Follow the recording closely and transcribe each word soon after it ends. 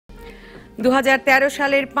2013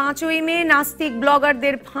 সালের 5ই মে নাস্তিক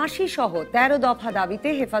ব্লগারদের ফাঁসি সহ 13 দফা দাবিতে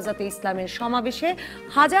হেফাজতে ইসলামের সমাবেশে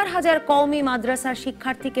হাজার হাজার কওমি মাদ্রাসার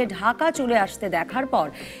শিক্ষার্থীকে ঢাকা চলে আসতে দেখার পর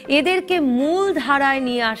এদেরকে মূল ধারায়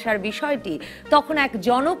নিয়ে আসার বিষয়টি তখন এক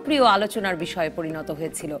জনপ্রিয় আলোচনার বিষয়ে পরিণত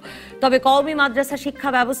হয়েছিল। তবে কওমি মাদ্রাসা শিক্ষা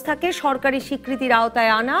ব্যবস্থাকে সরকারি স্বীকৃতির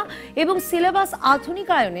আওতায় আনা এবং সিলেবাস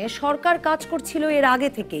আধুনিকায়নে সরকার কাজ করছিল এর আগে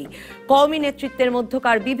থেকেই। কওমি নেতৃত্বের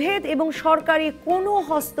মধ্যকার বিভেদ এবং সরকারি কোনো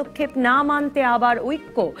হস্তক্ষেপ না মানতে আবার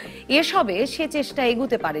ঐক্য, এসবে সে চেষ্টা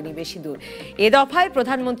এগুতে পারেনি বেশি দূর। এ দফায়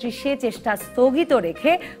প্রধানমন্ত্রী সে চেষ্টা স্থগিত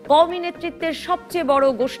রেখে কওমি নেতৃত্বের সবচেয়ে বড়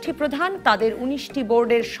গোষ্ঠী প্রধান, তাদের 19টি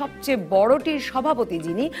বোর্ডের সবচেয়ে বড়টির সভাপতি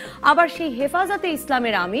যিনি, আবার সেই হেফাজতে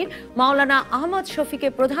ইসলামের আমির মাওলানা আহমদ শফিকে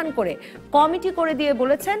প্রধান করে কমিটি করে দিয়ে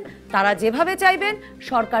বলেছেন তারা যেভাবে চাইবেন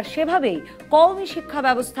সরকার সেভাবেই কওমি শিক্ষা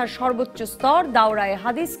ব্যবস্থার সর্বোচ্চ স্তর দাওরায়ে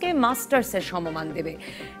হাদিসকে মাস্টার্সের সমমান দেবে।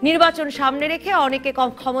 নির্বাচন সামনে রেখে অনেকে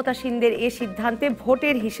ক্ষমতাসীনদের এ সিদ্ধান্তে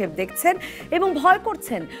ভোটের হিসেব দেখছেন এবং ভয়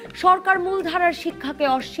করছেন সরকার মূলধারার শিক্ষাকে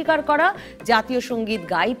অস্বীকার করা, জাতীয় সঙ্গীত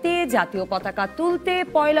গাইতে, জাতীয় পতাকা তুলতে,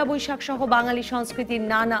 পয়লা বৈশাখ সহ বাঙালি সংস্কৃতির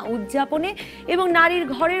নানা উদযাপনে এবং নারীর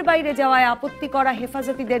ঘরের বাইরে যাওয়ায় আপত্তি করা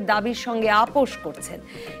হেফাজতিদের দাবির সঙ্গে আপোষ করছেন।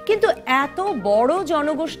 কিন্তু এত বড়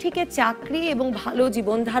জনগোষ্ঠীকে চাকরি এবং ভালো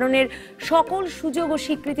জীবন ধারণের সকল সুযোগ ও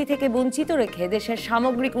স্বীকৃতি থেকে বঞ্চিত রেখে দেশের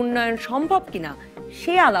সামগ্রিক উন্নয়ন সম্ভব কিনা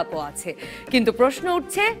সে আলাপও আছে। কিন্তু প্রশ্ন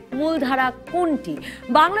উঠছে মূলধারা কোনটি?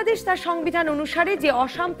 বাংলাদেশ তার সংবিধান অনুসারে যে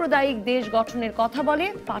অসাম্প্রদায়িক দেশ গঠনের কথা বলে,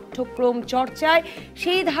 পাঠ্যক্রম চর্চায়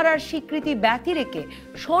সেই ধারার স্বীকৃতি ব্যতি রেখে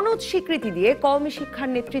সনদ স্বীকৃতি দিয়ে কওমি শিক্ষার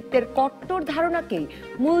নেতৃত্বের কট্টর ধারণাকেই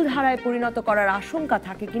মূলধারায় পরিণত করার আশঙ্কা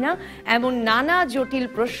থাকে কিনা, এমন নানা জটিল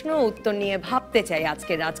প্রশ্ন উত্তর নিয়ে ভাবতে চাই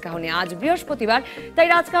আজকের রাজকাহনে। আজ বৃহস্পতিবার, তাই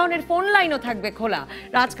রাজকাহনের ফোন লাইনও থাকবে খোলা।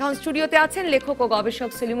 রাজকাহন স্টুডিওতে আছেন লেখক ও গবেষক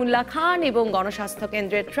সালিমুল্লাহ খান এবং গণস্বাস্থ্য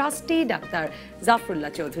কেন্দ্রের ট্রাস্টি ডাক্তার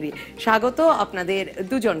জাফরুল্লাহ চৌধুরী। স্বাগত আপনাদের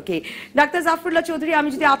দুজনকে। ডাক্তার জাফরুল্লাহ চৌধুরী, আমি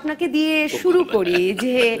যদি আপনাকে দিয়ে শুরু করি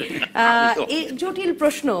যে এই জটিল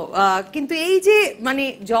প্রশ্ন, কিন্তু এই যে মানে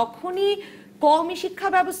যখনই কওমি শিক্ষা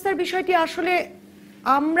ব্যবস্থার বিষয়টি আসলে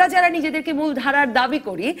আমরা যারা নিজেদেরকে মূল ধারার দাবি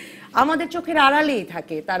করি আমাদের চোখের আড়ালেই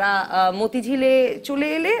থাকে, তারা মতিঝিলে চলে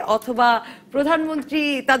এলে অথবা প্রধানমন্ত্রী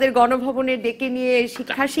তাদের গণভবনে ডেকে নিয়ে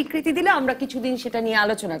শিক্ষার স্বীকৃতি দিলে আমরা কিছুদিন সেটা নিয়ে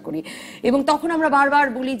আলোচনা করি এবং তখন আমরা বারবার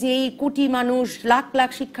বলি যে এই কোটি মানুষ, লাখ লাখ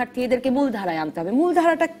শিক্ষার্থী, এদেরকে মূলধারায় আনতে হবে।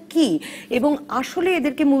 মূলধারাটা কি এবং আসলে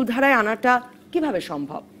এদেরকে মূলধারায় আনাটা কিভাবে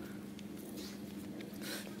সম্ভব?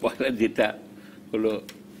 যেটা হলো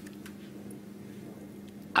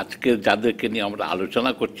আজকে যাদেরকে নিয়ে আমরা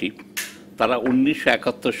আলোচনা করছি তারা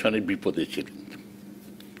 1971 সনের বিপদে ছিলেন,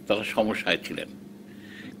 তারা সমস্যায় ছিলেন,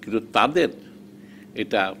 কিন্তু তাদের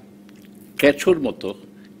এটা কেঁচোর মতো,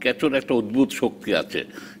 কেঁচোর একটা অদ্ভুত শক্তি আছে,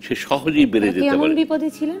 সে সহজেই বেড়ে যেতে পারে। বিপদে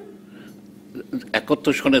ছিলেন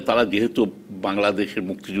 71 সনে তারা যেহেতু বাংলাদেশের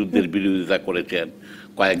মুক্তিযুদ্ধের বিরোধিতা করেছেন,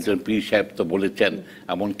 কয়েকজন পীর সাহেব তো বলেছেন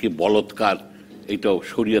এমনকি বলৎকার এটাও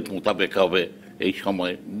শরীয়ত মোতাবেক হবে, এই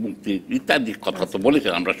সময় মুক্তি ইত্যাদি কথা তো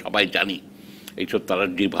বলেছেন, আমরা সবাই জানি। এইসব তারা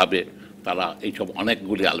যেভাবে তারা এইসব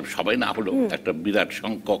অনেকগুলি সবাই না হলেও একটা বিরাট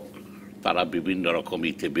সংখ্যক তারা বিভিন্ন রকম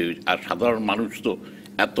আর সাধারণ মানুষ তো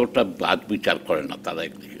এতটা বাদ বিচার করে না। তারা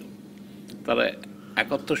একদিকে তারা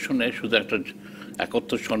 71 সনে শুধু একটা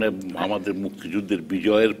 71 সনে আমাদের মুক্তিযুদ্ধের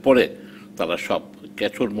বিজয়ের পরে তারা সব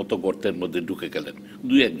কেঁচোর মতো গর্তের মধ্যে ঢুকে গেলেন,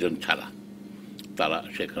 দুই একজন ছাড়া তারা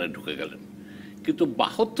সেখানে ঢুকে গেলেন। কিন্তু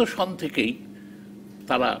 72 সন থেকেই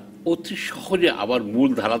তারা অতি সহজে আবার মূল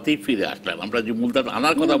ধারাতেই ফিরে আসলেন। আমরা যে মূল ধারা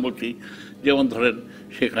আনার কথা বলছি, যেমন ধরেন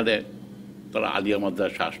সেখানে তারা আলিয়া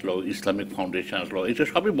মাদ্রাসা আসলো, ইসলামিক ফাউন্ডেশন আসলো, এটা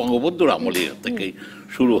সবই বঙ্গবন্ধুর আমলে থেকেই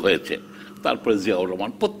শুরু হয়েছে। তারপরে জিয়াউর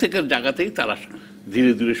রহমান, প্রত্যেকের জায়গাতেই তারা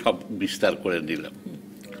ধীরে ধীরে সব বিস্তার করে নিলাম।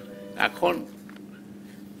 এখন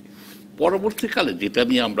পরবর্তীকালে যেটা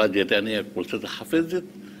নিয়ে বলছি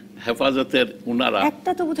হেফাজতের উনারা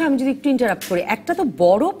একটা তো বোধহয়, আমি যদি একটু ইন্টারাপ্ট করি, একটা তো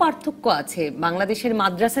বড় পার্থক্য আছে বাংলাদেশের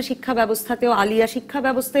মাদ্রাসা শিক্ষা ব্যবস্থাতেও, আলিয়া শিক্ষা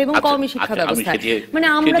ব্যবস্থা এবং কওমি শিক্ষা ব্যবস্থা। মানে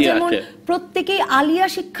আমরা যেমন প্রত্যেকেই আলিয়া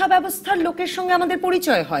শিক্ষা ব্যবস্থার লোকের সঙ্গে আমাদের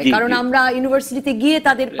পরিচয় হয়, কারণ আমরা ইউনিভার্সিটিতে গিয়ে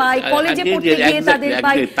তাদের পাই, কলেজে পড়তে গিয়ে তাদের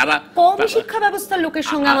পাই। কওমি শিক্ষা ব্যবস্থার লোকের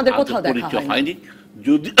সঙ্গে আমাদের কোথাও দেখা হয়নি।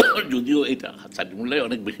 যদিও এটা সালিমুল্লাহ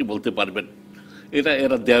অনেক বেশি বলতে পারবেন,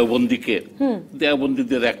 এরা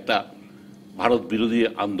দেওবন্দীদের একটা ভারত বিরোধী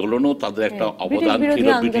আন্দোলনও তাদের একটা অবদান ছিল,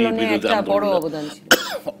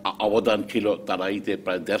 অবদান ছিল। তারা ইতে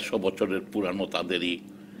প্রায় 150 বছরের পুরানো তাদেরই,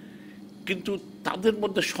 কিন্তু তাদের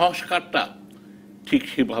মধ্যে সংস্কারটা ঠিক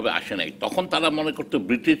সেভাবে আসে নাই। তখন তারা মনে করতো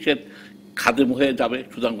ব্রিটিশের খাদেম হয়ে যাবে,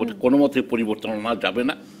 সুতরাং কোনো মতে পরিবর্তন আনা যাবে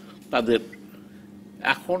না তাদের।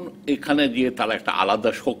 এখন এখানে গিয়ে তারা একটা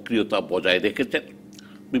আলাদা সক্রিয়তা বজায় রেখেছেন।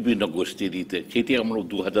 বিভিন্ন গোষ্ঠীর ইতে, সেটি আমরা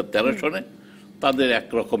 2013 সনে তাদের এক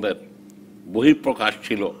রকমের বহিঃপ্রকাশ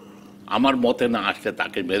ছিল, আমার মতে না আসলে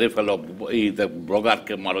তাকে মেরে ফেলো, এই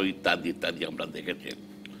ব্লগারকে মারো, ইত্যাদি ইত্যাদি আমরা দেখেছি।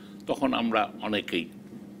 তখন আমরা অনেকেই,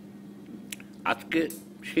 আজকে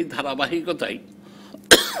সেই ধারাবাহিকতাই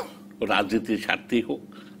রাজনীতির স্বার্থেই হোক,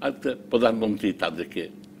 আজকে প্রধানমন্ত্রী তাদেরকে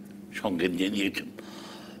সঙ্গে নিয়ে নিয়েছেন।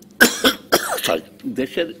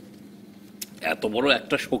 দেশের এত বড়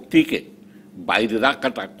একটা শক্তিকে বাইরে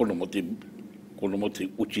রাখাটা কোনো মতেই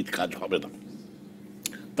উচিত কাজ হবে না।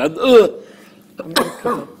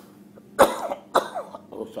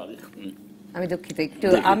 আমি দুঃখিত, একটু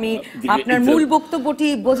আমি আপনার মূল বক্তব্যটি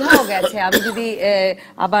বোঝাও গেছে, আমি যদি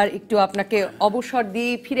আবার একটু আপনাকে অবসর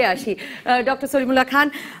দিয়ে ফিরে আসি। ডক্টর সলিমুল্লাহ খান,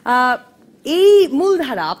 এই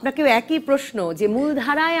মূলধারা, আপনাকেও একই প্রশ্ন, যে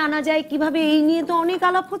মূলধারায় আনা যায় কিভাবে, এই নিয়ে তো অনেক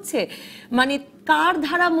আলাপ হচ্ছে, মানে কার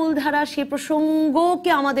ধারা মূলধারা, সে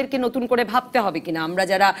প্রসঙ্গকে আমাদেরকে নতুন করে ভাবতে হবে কিনা, আমরা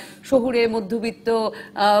যারা শহুরে মধ্যবিত্ত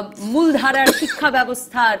মূলধারার শিক্ষা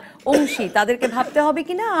ব্যবস্থার অংশী তাদেরকে ভাবতে হবে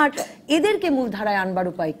কিনা, আর এদেরকে মূলধারায় আনবার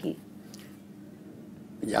উপায় কি?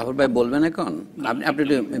 জাফর ভাই বলবেন এখন? আপনি একটু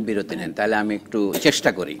বিরতি নেন, তাহলে আমি একটু চেষ্টা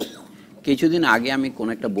করি। কিছুদিন আগে আমি কোন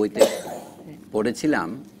একটা বইতে পড়েছিলাম,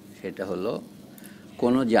 সেটা হলো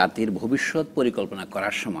কোনো জাতির ভবিষ্যৎ পরিকল্পনা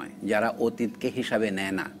করার সময় যারা অতীতকে হিসাবে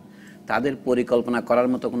নেয় না, তাদের পরিকল্পনা করার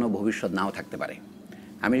মতো কোনো ভবিষ্যৎ নাও থাকতে পারে।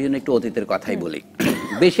 আমি এই জন্য একটু অতীতের কথাই বলি,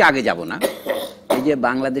 বেশি আগে যাব না। এই যে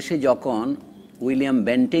বাংলাদেশে যখন উইলিয়াম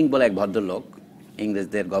বেন্টিং বলে এক ভদ্রলোক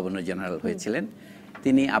ইংরেজদের গভর্নর জেনারেল হয়েছিলেন,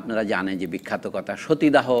 তিনি, আপনারা জানেন যে বিখ্যাত কথা,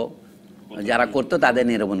 সতীদাহ যারা করতো তাদের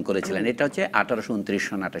নির্মূল করেছিলেন। এটা হচ্ছে 1829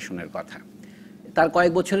 সনের কথা। তার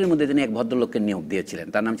কয়েক বছরের মধ্যে তিনি এক ভদ্রলোককে নিয়োগ দিয়েছিলেন,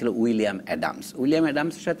 তার নাম ছিল উইলিয়াম অ্যাডামস। উইলিয়াম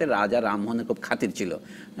অ্যাডামসের সাথে রাজা রামমোহনের খুব খাতির ছিল।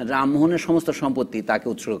 রামমোহনের সমস্ত সম্পত্তি তাকে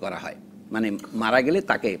উৎসর্গ করা হয়, মানে মারা গেলে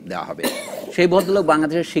তাকে দেওয়া হবে। সেই ভদ্রলোক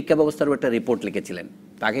বাংলাদেশের শিক্ষা ব্যবস্থার একটা রিপোর্ট লিখেছিলেন,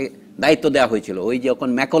 তাকে দায়িত্ব দেওয়া হয়েছিল। ওই যখন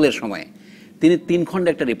ম্যাকলের সময়ে তিনি 3 খণ্ডে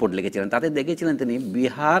একটা রিপোর্ট লিখেছিলেন। তাতে দেখেছিলেন তিনি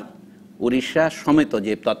বিহার, উড়িষ্যা সমেত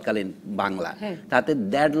যে তৎকালীন বাংলা, তাতে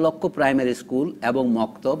 1.5 লক্ষ প্রাইমারি স্কুল এবং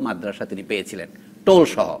মক্তব মাদ্রাসা তিনি পেয়েছিলেন, টোল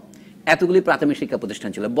সহ। এতগুলি প্রাথমিক শিক্ষা প্রতিষ্ঠান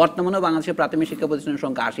ছিল। বর্তমানেও বাংলাদেশের প্রাথমিক শিক্ষা প্রতিষ্ঠানের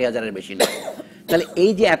সংখ্যা 80,000-এর বেশি নয়। তাহলে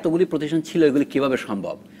এই যে এতগুলি প্রতিষ্ঠান ছিল, এগুলি কিভাবে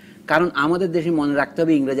সম্ভব? কারণ আমাদের দেশে মনে রাখতে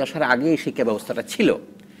হবে, ইংরেজ আসার আগে এই শিক্ষা ব্যবস্থাটা ছিল।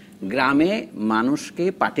 গ্রামে মানুষকে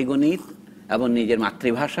পাটিগণিত এবং নিজের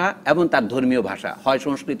মাতৃভাষা এবং তার ধর্মীয় ভাষা, হয়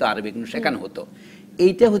সংস্কৃত আরবি, কিন্তু শেখানো হতো।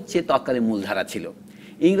 এইটা হচ্ছে তৎকালীন মূলধারা ছিল।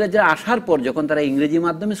 ইংরেজরা আসার পর যখন তারা ইংরেজি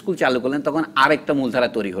মাধ্যমে স্কুল চালু করলেন, তখন আরেকটা মূলধারা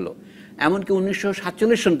তৈরি হলো। এমনকি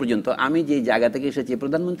 1947 সন পর্যন্ত, আমি যে জায়গা থেকে এসেছি,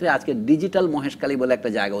 প্রধানমন্ত্রী আজকে ডিজিটাল মহেশখালী বলে একটা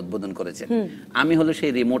জায়গা উদ্বোধন করেছেন। আমি হলো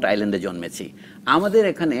সেই রিমোট আইল্যান্ডে জন্মেছি। আমাদের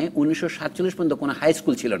এখানে 1947 পর্যন্ত কোনো হাই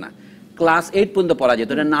স্কুল ছিল না, ক্লাস 8 পর্যন্ত পড়া যেত।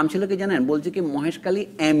 এটার নাম ছিল কি জানেন? বলছে কি মহেশখালী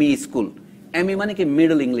এমই স্কুল। এমই মানে কি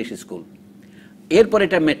মিডল ইংলিশ স্কুল। এরপর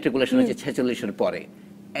এটা মেট্রিকুলেশন হচ্ছে 46-এর পরে।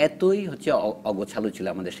 এতই হচ্ছে অগোছালো ছিল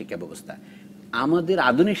আমাদের শিক্ষা ব্যবস্থা। আমাদের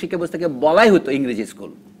আধুনিক শিক্ষা ব্যবস্থাকে বলাই হতো ইংরেজি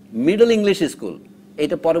স্কুল, মিডল ইংলিশ স্কুল।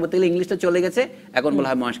 এটা পরবর্তীকালে ইংলিশটা চলে গেছে, এখন বলা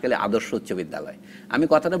হয় মহেশখালী আদর্শ উচ্চ বিদ্যালয়। আমি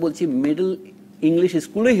কথাটা বলছি, মিডল ইংলিশ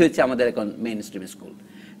স্কুলই হয়েছে আমাদের এখন মেইন স্ট্রিম স্কুল।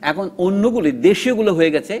 এখন অন্যগুলি দেশীয়গুলো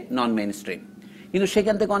হয়ে গেছে নন মেইন স্ট্রিম। কিন্তু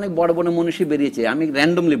সেখান থেকে অনেক বড় বড় মনীষী বেরিয়েছে। আমি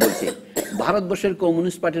র্যান্ডমলি বলছি, ভারতবর্ষের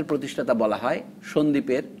কমিউনিস্ট পার্টির প্রতিষ্ঠাতা বলা হয়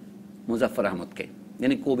সন্দ্বীপের মুজাফফর আহমদকে,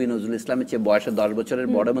 যিনি কবি নজরুল ইসলামের চেয়ে বয়সে 10 বছরের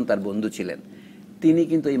বড় এবং তার বন্ধু ছিলেন। তিনি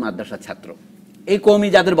কিন্তু এই মাদ্রাসার ছাত্র, এই কওমি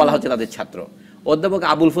যাদের বলা হচ্ছে তাদের ছাত্র। অধ্যাপক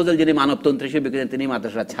আবুল ফজল, যিনি মানবতন্ত্র হিসেবে বিখ্যাত, তিনি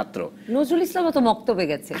মাদ্রাসার ছাত্র। নজরুল ইসলাম তো মক্তবে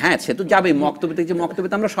গেছে। হ্যাঁ, সে তো যাবেই। মক্তবে থেকে, মক্তবে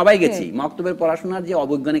তো আমরা সবাই গেছি। মক্তবের পড়াশোনার যে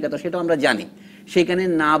অবৈজ্ঞানিকতা, সেটা আমরা জানি। সেখানে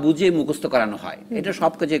না বুঝে মুখস্থ করানো হয়, এটা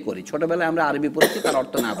সব কাজেই করি। ছোটবেলায় আমরা আরবি পড়েছি, তার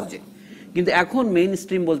অর্থ না বুঝে। কিন্তু এখন মেইন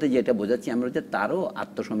স্ট্রিম বলতে যেটা বোঝাচ্ছি আমরা, হচ্ছে তারও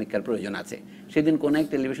আত্মসমীক্ষার প্রয়োজন আছে। সেদিন কোন এক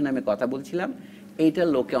টেলিভিশনে আমি কথা বলছিলাম, এইটা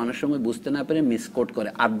লোকে অনেক সময় বুঝতে না পেরে মিসকোট করে,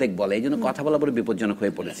 অর্ধেক বলে, এই জন্য কথা বলা বড় বিপজ্জনক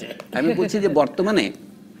হয়ে পড়েছে। আমি বলছি যে বর্তমানে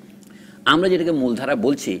আমরা যেটাকে মূলধারা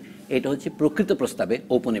বলছি, এটা হচ্ছে প্রকৃত প্রস্তাবে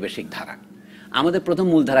ঔপনিবেশিক ধারা। আমাদের প্রথম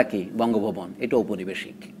মূলধারা কি? বঙ্গভবন, এটা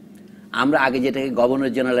ঔপনিবেশিক। আমরা আগে যেটাকে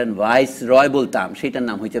গভর্নর জেনারেল এন্ড ভাইস রয় বলতাম, সেটার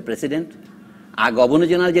নাম হয়েছে প্রেসিডেন্ট। আর গভর্নর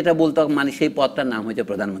জেনারেল যেটা বলতাম, মানে সেই পদটার নাম হয়েছে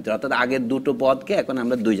প্রধানমন্ত্রী। অর্থাৎ আগের দুটো পদকে এখন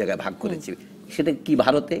আমরা 2 জায়গায় ভাগ করেছি। সেটা কি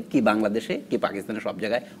ভারতে, কি বাংলাদেশে, কি পাকিস্তানে, সব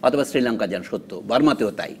জায়গায়, অথবা শ্রীলঙ্কা যান সত্য,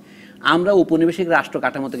 বর্মাতেও তাই। আমরা উপনিবেশিক রাষ্ট্র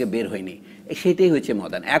কাঠামো থেকে বের হইনি, সেটাই হয়েছে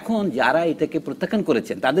মডার্ন। এখন যারা এটাকে প্রত্যাখ্যান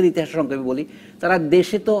করেছেন, তাদের ইতিহাস সংক্ষেপে বলি, তারা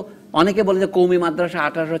দেশে তো অনেকে বলে যে কওমি মাদ্রাসা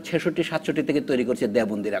 1866-67 থেকে তৈরি করছে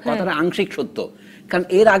দেওবন্দিরা। কথাটা আংশিক সত্য, কারণ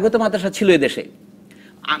এর আগে তো মাদ্রাসা ছিল এদেশে।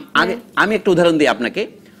 আগে আমি একটা উদাহরণ দিই আপনাকে।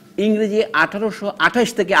 ইংরেজি 1828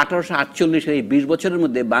 থেকে 1848-এর এই 20 বছরের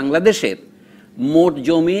মধ্যে বাংলাদেশের মোট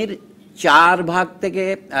জমির 4 ভাগ থেকে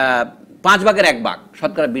 5 ভাগের 1 ভাগ,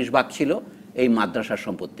 শতকরা 20 ভাগ ছিল এই মাদ্রাসার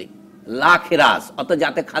সম্পত্তি, লাখেরাজ, অত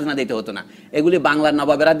যাতে খাজনা দিতে হতো না। এগুলি বাংলার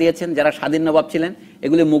নবাবেরা দিয়েছেন, যারা স্বাধীন নবাব ছিলেন,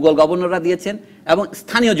 এগুলি মুঘল গভর্নররা দিয়েছেন এবং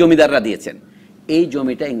স্থানীয় জমিদাররা দিয়েছেন। এই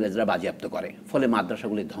জমিটা ইংরেজরা বাজেয়াপ্ত করে, ফলে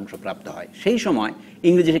মাদ্রাসাগুলি ধ্বংসপ্রাপ্ত হয়। সেই সময়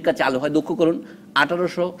ইংরেজি শিক্ষা চালু হয়। দুঃখ করুন,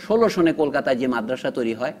 1816 সনে কলকাতায় যে মাদ্রাসা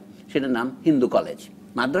তৈরি হয় সেটার নাম হিন্দু কলেজ।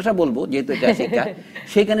 মাদ্রাসা বলবো যেহেতু এটা শিক্ষা।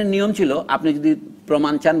 সেখানে নিয়ম ছিল, আপনি যদি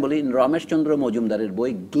প্রমাণ চান বলি, রমেশচন্দ্র মজুমদারের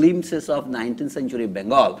বই glimpses of 19th century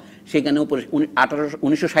Bengal, সেখানেও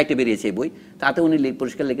 1960-এ বেরিয়েছে এই বই, তাতে উনি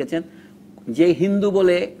পরিষ্কার লিখেছেন যে হিন্দু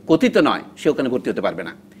বলে কথিত নয় সে ওখানে ভর্তি হতে পারবে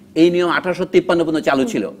না। এই নিয়ম 1853 পর্যন্ত চালু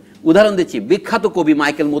ছিল। উদাহরণ দিচ্ছি, বিখ্যাত কবি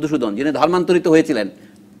মাইকেল মধুসূদন, যিনি ধর্মান্তরিত হয়েছিলেন,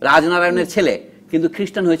 রাজনারায়ণের ছেলে, কিন্তু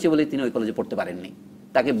খ্রিস্টান হয়েছে বলে তিনি ওই কলেজে পড়তে পারেননি,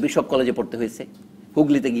 তাকে বিশপ কলেজে পড়তে হয়েছে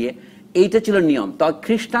হুগলিতে গিয়ে। এইটা ছিল নিয়ম। তবে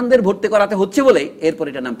খ্রিস্টানদের ভর্তি করাতে হচ্ছে বলে এরপর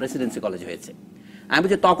এটার নাম প্রেসিডেন্সি কলেজ হয়েছে। আমি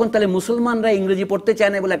বলছি তখন তাহলে মুসলমানরা ইংরেজি পড়তে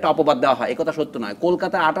চায় না বলে একটা অপবাদ দেওয়া হয়, একথা সত্য নয়।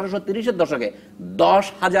 কলকাতা 1830-এর দশকে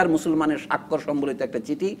 10,000 মুসলমানের স্বাক্ষর সম্বলিত একটা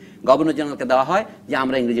চিঠি গভর্নর জেনারেলকে দেওয়া হয় যে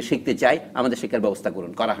আমরা ইংরেজি শিখতে চাই, আমাদের শিক্ষার ব্যবস্থা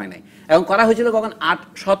করুন। করা হয় নাই। এবং করা হয়েছিল কখন?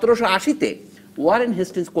 1780-তে ওয়ারেন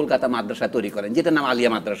হেস্টিংস কলকাতা মাদ্রাসা তৈরি করেন, যেটার নাম আলিয়া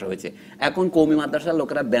মাদ্রাসা হয়েছে। এখন কওমি মাদ্রাসার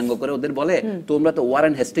লোকেরা ব্যঙ্গ করে ওদের বলে তোমরা তো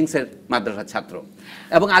ওয়ারেন হেস্টিংস এর মাদ্রাসার ছাত্র।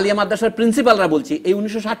 এবং আলিয়া মাদ্রাসার প্রিন্সিপালরা বলছি এই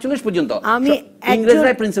 1947 পর্যন্ত আমি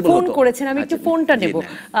ইংরেজরাই প্রিন্সিপাল ফোন হতো। করেছেন, আমি একটু ফোনটা নেব।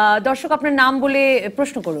 দর্শক আপনার নাম বলে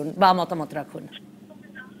প্রশ্ন করুন বা মতামত রাখুন।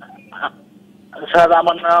 স্যার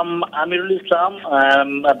আমার নাম আমিরুল ইসলাম,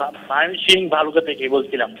 সিং ভালুকা থেকে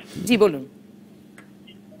বলছিলাম। জি বলুন,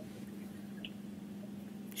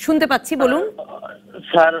 শুনতে পাচ্ছি, বলুন।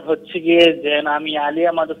 স্যার হচ্ছে গিয়ে যে আমি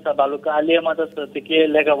আলিয়া মাদ্রাসা বালুকা আলিয়া মাদ্রাসা থেকে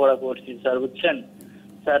লেখাপড়া করছি স্যার, বুঝছেন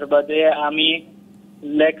স্যার। বাদে আমি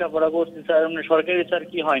লেখাপড়া করছি স্যার, এমনি সরকারি স্যার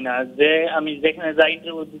কি হয় না যে আমি যেখানে যাই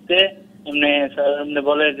ইন্টারভিউ দিতে এমনি স্যার এমনি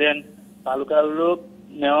বলে যে বালুকার লোক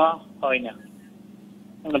নেওয়া হয় না,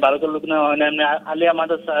 বালুকার লোক নেওয়া হয় না, এমনি আলিয়া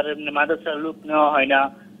মাদ্রাসার এমনি মাদ্রাসার লোক নেওয়া হয় না।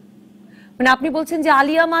 মানে আপনি বলছেন যে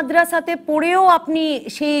আলিয়া মাদ্রাসাতে পড়েও আপনি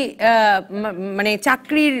সেই মানে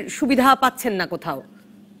চাকরির সুবিধা পাচ্ছেন না কোথাও?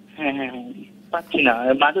 হ্যাঁ হ্যাঁ হ্যাঁ, পাচ্ছি না,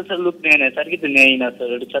 মাদ্রাসার লোক নেয় না স্যার, কিন্তু নেই না স্যার।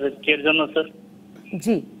 এটা স্যার এর জন্য স্যার।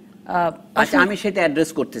 জি আচ্ছা, আমি সেটা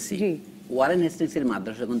অ্যাড্রেস করতেছি। ওয়ারেন হেস্টিংস এর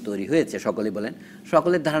মাদ্রাসা যখন তৈরি হয়েছে, সকলেই বলেন,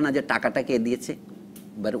 সকলের ধারণা যে টাকাটা কে দিয়েছে,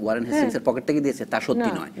 ওয়ারেন হেস্টিংস এর পকেট থেকে দিয়েছে, তা সত্যি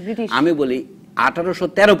নয়। আমি বলি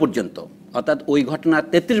 1813 পর্যন্ত, অর্থাৎ ওই ঘটনার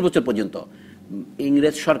 33 বছর পর্যন্ত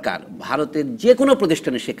ইংরেজ সরকার ভারতের যে কোনো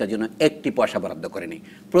প্রতিষ্ঠানের শিক্ষার জন্য একটি পয়সা বরাদ্দ করেনি।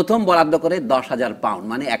 প্রথম বরাদ্দ করে 10,000 পাউন্ড,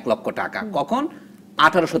 মানে 1 লক্ষ টাকা। কখন?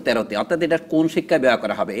 1813-তে। অর্থাৎ এটা কোন শিক্ষায় ব্যয়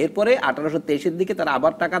করা হবে। এরপরে 1823-এর দিকে তারা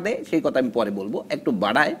আবার টাকা দেয়, সেই কথা আমি পরে বলবো, একটু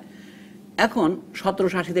বাড়ায়। এখন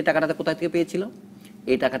 1780-তে টাকাটা কোথা থেকে পেয়েছিল?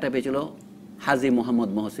 এই টাকাটা পেয়েছিল হাজী মোহাম্মদ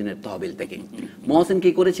মহসিনের তহবিল থেকে। মহসিন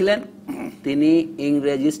কি করেছিলেন? তিনি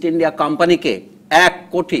ইংরেজ ইস্ট ইন্ডিয়া কোম্পানিকে 1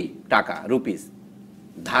 কোটি টাকা রুপিস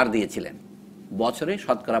ধার দিয়েছিলেন, বছরে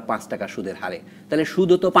শতকরা 5 টাকা সুদের হারে। তাহলে সুদ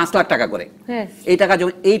হতো 5 লাখ টাকা করে।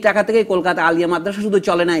 এই টাকা থেকে কলকাতা আলিয়া মাদ্রাসা শুধু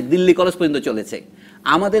চলে নাই, দিল্লি কলেজ পর্যন্ত চলেছে।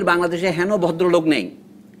 আমাদের বাংলাদেশে হেন ভদ্রলোক নেই,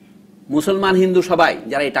 মুসলমান হিন্দু সবাই,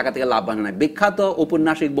 যারা এই টাকা থেকে লাভবান হয়। বিখ্যাত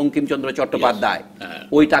ঔপন্যাসিক বঙ্কিমচন্দ্র চট্টোপাধ্যায়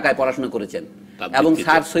ওই টাকায় পড়াশোনা করেছেন, এবং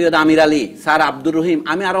স্যার সৈয়দ আমির আলী, স্যার আব্দুর রহিম,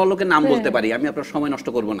 আমি আরো লোকের নাম বলতে পারি, আমি আপনার সময় নষ্ট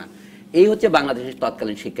করব না। এই হচ্ছে বাংলাদেশের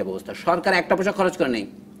তৎকালীন শিক্ষা ব্যবস্থা। সরকার একটা পয়সা খরচ করে নেই।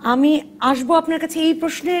 আমি আসবো আপনার কাছে এই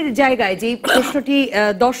প্রশ্নের জায়গায়, যে প্রশ্নটি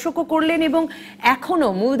দর্শকও করলেন, এবং এখনো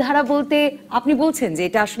মূলধারা বলতে আপনি বলছেন যে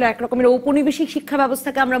এটা আসলে একরকমের ঔপনিবেশিক শিক্ষা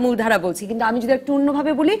ব্যবস্থাকে আমরা মূলধারা বলছি, কিন্তু আমি যদি একটু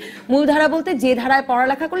অন্যভাবে বলি, মূলধারা বলতে যে ধারায়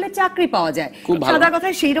পড়ালেখা করলে চাকরি পাওয়া যায়, সাদা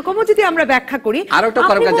কথায় সেই রকমও যদি আমরা ব্যাখ্যা করি। আরো একটা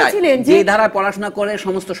কথা যায়, যে ধারায় পড়াশোনা করে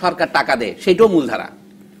সমস্ত সরকার টাকা দেয়, সেটাও মূলধারা,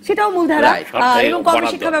 সেটাও মূলধারা, এবং কম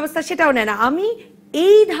শিক্ষা ব্যবস্থা সেটাও নেয় না। আমি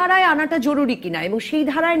এই ধারায় আনাটা জরুরি কিনা, এবং সেই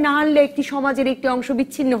ধারায় না আনলে একটি সমাজের একটি অংশ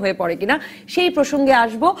বিচ্ছিন্ন হয়ে পড়ে কিনা, সেই প্রসঙ্গে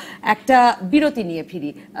আসবো। একটা বিরতি নিয়ে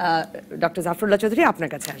ফিরি। ডক্টর জাফরুল্লাহ চৌধুরী, আপনার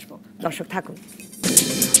কাছে আসবো। দর্শক থাকুন,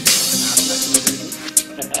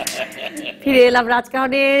 ফিরে এলাম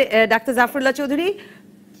রাজকাহনে। ডাক্তার জাফরুল্লাহ চৌধুরী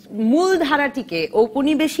মূল ধারাটিকে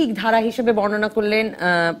ঔপনিবেশিক ধারা হিসেবে বর্ণনা করলেন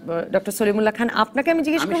ডক্টর সলিমুল্লাহ খান। আপনাকে আমি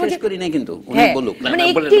জিজ্ঞেস করব, শেষ করি না কিন্তু মানে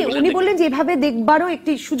একটি উনি বললেন যে এভাবে দেখবারও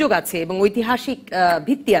একটি সুযোগ আছে এবং ঐতিহাসিক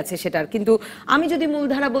ভিত্তি আছে সেটার, কিন্তু আমি যদি মূল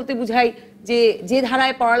ধারা বলতে বুঝাই যে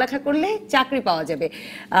ধারায় পড়ালেখা করলে চাকরি পাওয়া যাবে।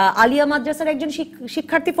 আলিয়া মাদ্রাসার একজন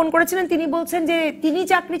শিক্ষার্থী ফোন করেছিলেন, তিনি বলছেন যে তিনি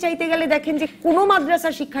চাকরি চাইতে গেলে দেখেন যে কোনো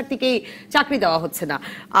মাদ্রাসার শিক্ষার্থীকেই চাকরি দেওয়া হচ্ছে না,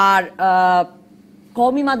 আর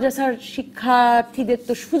কওমি মাদ্রাসার শিক্ষার্থীদের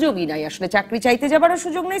তো সুযোগই নাই, আসলে চাকরি চাইতে যাবারও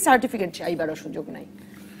সুযোগ নেই, সার্টিফিকেট চাইবারও সুযোগ নাই।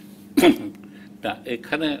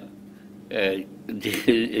 এখানে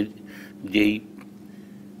যেই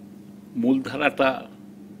মূলধারাটা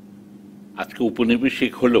আজকে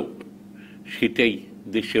উপনিবেশিক হলো, সেটাই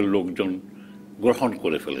দেশের লোকজন গ্রহণ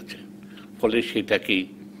করে ফেলেছে, ফলে সেটাকেই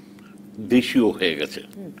দেশীয় হয়ে গেছে।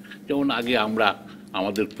 যেমন আগে আমরা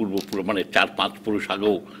আমাদের মানে 4-5 পুরুষ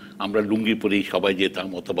আগেও আমরা লুঙ্গি পরেই সবাই যেতাম,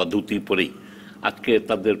 অথবা ধুতি পরেই। আজকে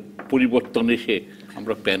তাদের পরিবর্তন এসে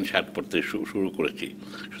আমরা প্যান্ট শার্ট পরতে শুরু করেছি।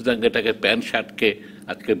 সুতরাং এটাকে প্যান্ট শার্টকে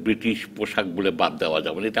আজকে ব্রিটিশ পোশাক বলে বাদ দেওয়া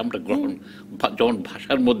যাবে না, এটা আমরা গ্রহণ। যেমন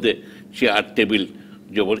ভাষার মধ্যে চেয়ার টেবিল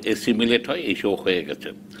যেমন এসিমিলেট হয়, এইসব হয়ে গেছে।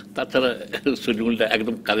 তাছাড়া সলিমুল্লাহ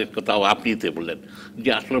একদম কারেক্ট কথা আপনিতে বললেন যে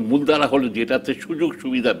আসলে মূলধারা হলো যেটাতে সুযোগ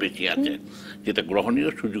সুবিধা বেশি আছে, যেটা গ্রহণীয়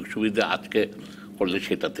সুযোগ সুবিধা আজকে হলে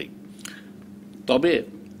সেটাতেই। তবে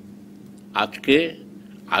আজকে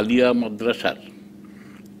আলিয়া মাদ্রাসার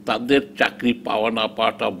তাদের চাকরি পাওয়া না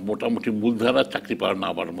পাওয়াটা মোটামুটি মূলধারা চাকরি পাওয়া না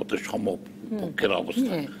পাওয়ার মতো সমপক্ষের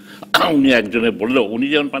অবস্থা। উনি একজনে বললেও, উনি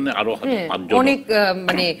যেমন মানে আরো 5জন অনেক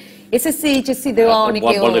মানে এসএসসি এইচএসসি দেওয়া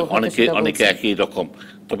অনেকে একই রকম।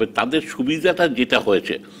 তবে তাদের সুবিধাটা যেটা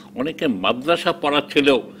হয়েছে, অনেকে মাদ্রাসা পড়ার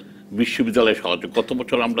ছেলেও বিশ্ববিদ্যালয়ে সহজ। গত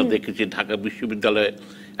বছর আমরা দেখেছি ঢাকা বিশ্ববিদ্যালয়ে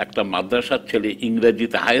একটা মাদ্রাসার ছেলে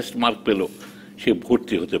ইংরেজিতে হাইয়েস্ট মার্ক পেল, সে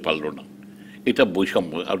ভর্তি হতে পারলো না। এটা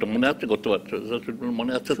বৈষম্য। আপনার মনে আছে গত বছর?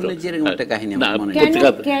 মনে আছে তো?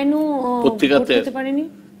 পত্রিকাতে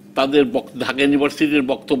তাদের ঢাকা ইউনিভার্সিটির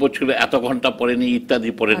বক্তব্য ছিল এত ঘন্টা পড়েনি,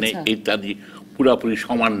 ইত্যাদি পড়েনি, ইত্যাদি। পুরাপুরি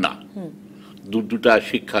সমান না, দুটা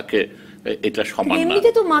শিক্ষাকে এটা সমান না। এমনিতে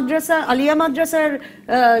তো মাদ্রাসা, আলিয়া মাদ্রাসার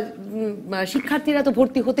শিক্ষার্থীরা তো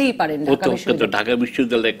ভর্তি হতেই পারেন ঢাকা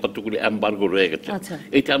বিশ্ববিদ্যালয়ে, কতগুলি এমবার্গো রয়ে গেছে।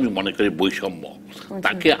 এটা আমি মনে করি বৈষম্য।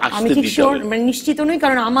 তাকে আসতে দিতে হবে। মানে নিশ্চিত নই,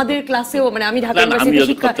 কারণ আমাদের ক্লাসেও মানে আমি ঢাকা ইউনিভার্সিটিতে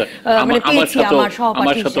শিক্ষা মানে পেয়েছি,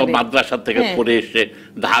 আমার সাথে মাদ্রাসা থেকে পড়ে এসে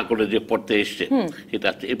ঢাকা করে যে পড়তে এসছে, এটা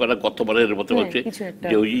এবারে গতবারের মতো হচ্ছে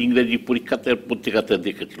যে ওই ইংরেজি পরীক্ষাতে পত্রিকাতে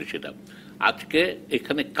দেখেছিল সেটা। আজকে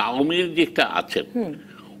এখানে কাউমির যে একটা আছেন,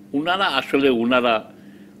 উনারা আসলে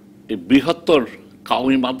বৃহত্তর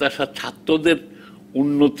কাউমি মাদ্রাসার ছাত্রদের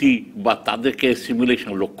উন্নতি বা তাদেরকে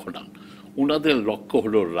সিমুলেশন লক্ষ্য না, উনাদের লক্ষ্য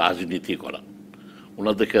হলো রাজনীতি করা,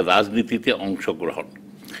 ওনাদেরকে রাজনীতিতে অংশগ্রহণ।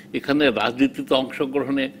 এখানে রাজনীতিতে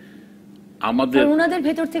অংশগ্রহণে আমাদের ওনাদের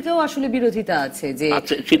ভেতর থেকেও আসলে বিরোধিতা আছে, যে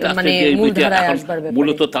মানে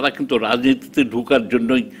মূলত তারা কিন্তু রাজনীতিতে ঢোকার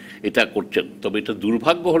জন্যই এটা করছেন। তবে এটা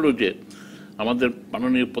দুর্ভাগ্য হলো যে আমাদের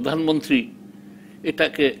মাননীয় প্রধানমন্ত্রী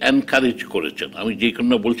এটাকে এনকারেজ করেছেন। আমি যে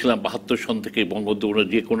কোনো বলছিলাম 72 সন থেকে বঙ্গবন্ধু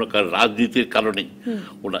যে কোনো রাজনীতির কারণে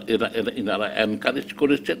এনারা এনকারেজ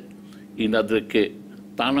করেছেন ইনাদেরকে,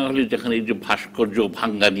 তা না হলে যেখানে এই যে ভাস্কর্য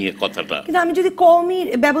ভাঙ্গা নিয়ে কথাটা। কিন্তু আমি যদি কওমি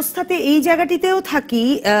ব্যবস্থাতে এই জায়গাটিতেও থাকি,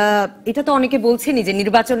 এটা তো অনেকে বলছেনই যে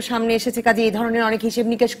নির্বাচন সামনে এসেছে, কাজে এই ধরনের অনেক হিসেব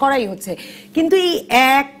নিকেশ করাই হচ্ছে। কিন্তু এই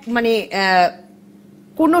মানে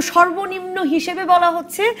কোন সর্বনিম্ন হিসেবে বলা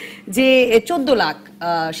হচ্ছে যে 14 লাখ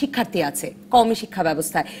শিক্ষার্থী আছে কওমি শিক্ষা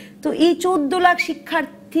ব্যবস্থায়। তো এই 14 লাখ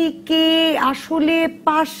শিক্ষার্থীকে আসলে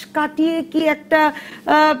পাশ কাটিয়ে কি একটা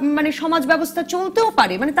মানে সমাজ ব্যবস্থা চলতেও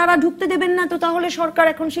পারে? মানে তারা ঢুকতে দেবেন না, তো তাহলে সরকার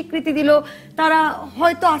এখন স্বীকৃতি দিল, তারা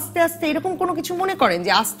হয়তো আস্তে আস্তে এরকম কোনো কিছু মনে করেন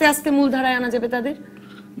যে আস্তে আস্তে মূলধারায় আনা যাবে তাদের?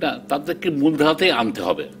 না, তাদেরকে মূলধারাতেই আনতে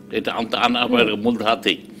হবে। এটা আনা হবে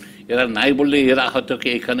মূলধারাতেই। এরা নাই বললে এরা হয়তো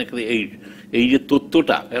এখানে এই যে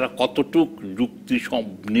তথ্যটা এরা কতটুক যুক্তি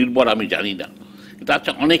নির্ভর আমি জানি না। এটা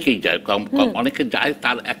আচ্ছা অনেকেই যায়, অনেকে যায়,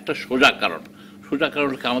 তার একটা সোজা কারণ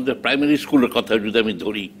আমাদের প্রাইমারি স্কুলের কথা যদি আমি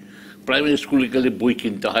ধরি, প্রাইমারি স্কুলে গেলে বই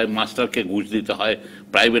কিনতে হয়, মাস্টারকে ঘুষ দিতে হয়,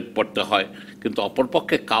 প্রাইভেট পড়তে হয়। কিন্তু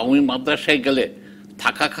অপরপক্ষে কাউমি মাদ্রাসায় গেলে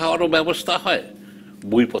থাকা খাওয়ারও ব্যবস্থা হয়,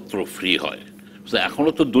 বইপত্র ফ্রি হয়।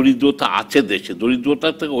 এখনো তো দরিদ্রতা আছে দেশে, দরিদ্রতা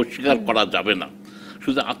থেকে অস্বীকার করা যাবে না।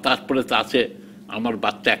 শুধু তারপরে তো আছে আমার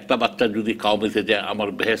একটা বাচ্চা যদি কাউমিতে যায়, আমার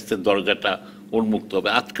বেহেস্তের দরজাটা উন্মুক্ত হবে।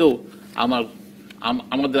 আজকেও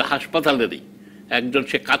আমাদের হাসপাতালেরই একজন,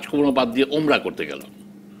 সে কাজকর্ম বাদ দিয়ে ওমরা করতে গেল।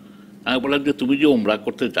 আমি বললাম যে তুমি যে ওমরা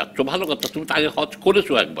করতে যাচ্ছ ভালো কথা, তুমি তো আগে হজ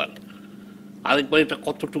করেছো একবার, আরেকবার এটা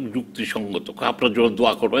কতটুকু যুক্তিসঙ্গত? আপনার জন্য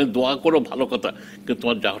দোয়া করবো, দোয়া করো ভালো কথা, কিন্তু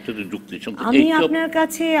তোমার যা হচ্ছে যুক্তিসঙ্গত। আমি আপনার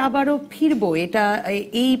কাছে আবারও ফিরবো এটা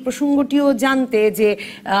এই প্রসঙ্গটিও জানতে, যে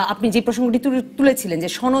আপনি যে প্রসঙ্গটি তুলেছিলেন যে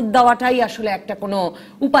সনদ দেওয়াটাই আসলে একটা কোনো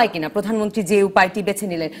উপায় কিনা, প্রধানমন্ত্রী যে উপায়টি বেছে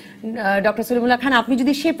নিলেন। ডক্টর সলিমুল্লাহ খান, আপনি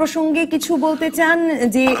যদি সে প্রসঙ্গে কিছু বলতে চান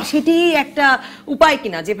যে সেটি একটা উপায়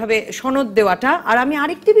কিনা যেভাবে সনদ দেওয়াটা। আর আমি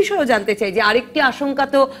আরেকটি বিষয়ও জানতে চাই, যে আরেকটি আশঙ্কা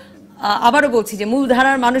তো আবারও বলছি যে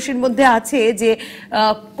মূলধারার মানুষের মধ্যে আছে, যে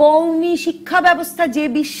কওমি শিক্ষা ব্যবস্থা যে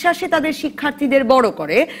বিশ্বাসে তাদের শিক্ষার্থীদের বড়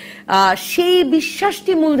করে, সেই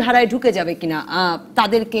বিশ্বাসটি মূলধারায় ঢুকে যাবে কিনা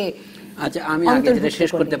তাদেরকে। আচ্ছা, আমি আগে যেটা শেষ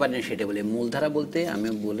করতে পারি না সেটা বলি। মূলধারা বলতে আমি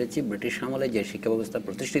বলেছি ব্রিটিশ আমলে যে শিক্ষা ব্যবস্থা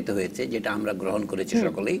প্রতিষ্ঠিত হয়েছে, যেটা আমরা গ্রহণ করেছি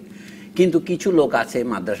সকলেই, কিন্তু কিছু লোক আছে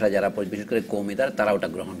মাদ্রাসা যারা বিশেষ করে কওমি তারা ওটা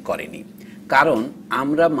গ্রহণ করেনি। কারণ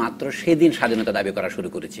আমরা মাত্র সেদিন স্বাধীনতা দাবি করা শুরু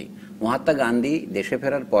করেছি। মহাত্মা গান্ধী দেশে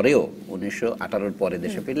ফেরার পরেও 1918 পরে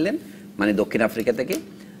দেশে ফিরলেন, মানে দক্ষিণ আফ্রিকা থেকে,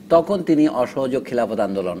 তখন তিনি অসহযোগ খিলাফত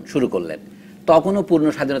আন্দোলন শুরু করলেন। তখনও পূর্ণ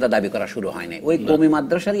স্বাধীনতা দাবি করা শুরু হয়নি। ওই কওমি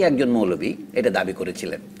মাদ্রাসারই একজন মৌলবী এটা দাবি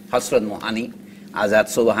করেছিলেন, হযরত মোহানি আজাদ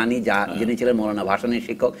সোবাহানি, যিনি ছিলেন মৌলানা ভাসানীর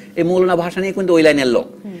শিক্ষক। এই মৌলানা ভাসানী কিন্তু ওই লাইনের লোক।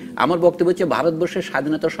 আমার বক্তব্য হচ্ছে ভারতবর্ষের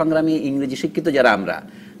স্বাধীনতা সংগ্রামী ইংরেজি শিক্ষিত যারা আমরা,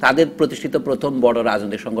 তাদের প্রতিষ্ঠিত প্রথম বড়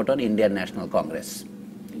রাজনৈতিক সংগঠন ইন্ডিয়ান ন্যাশনাল কংগ্রেস,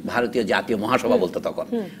 ভারতীয় জাতীয় মহাসভা বলতো তখন।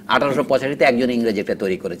 1885-তে একজন ইংরেজ এটা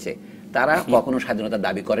তৈরি করেছে। তারা কখনো স্বাধীনতা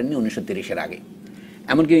দাবি করেননি 1930-এর আগে।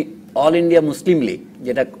 এমনকি অল ইন্ডিয়া মুসলিম লীগ,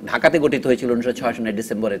 যেটা ঢাকাতে গঠিত হয়েছিল 1906 সালের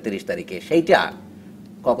ডিসেম্বরের 30 তারিখে, সেইটা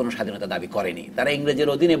কখনো স্বাধীনতা দাবি করেনি। তারা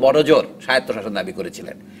ইংরেজের অধীনে বড়জোর স্বায়ত্তশাসন দাবি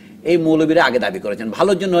করেছিলেন। এই মৌলবীরা আগে দাবি করেছেন,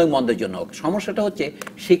 ভালোর জন্য হোক মন্দের জন্য হোক। সমস্যাটা হচ্ছে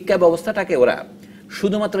শিক্ষা ব্যবস্থাটাকে ওরা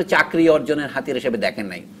শুধুমাত্র চাকরি অর্জনের হাতিয়ার হিসেবে দেখেন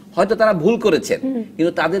নাই। হয়তো তারা ভুল করেছেন,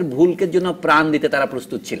 কিন্তু তাদের ভুলকে জন্য প্রাণ দিতে তারা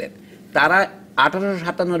প্রস্তুত ছিলেন। তারা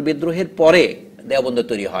 1857 বিদ্রোহের পরে দেওবন্দ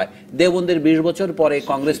তৈরি হয়, দেওবন্দের 20 বছর পরে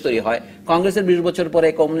কংগ্রেস তৈরি হয়, কংগ্রেসের 20 বছর পরে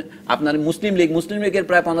আপনার মুসলিম লীগের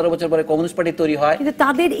প্রায় 15 বছর পরে কমিউনিস্ট পার্টি তৈরি হয়। কিন্তু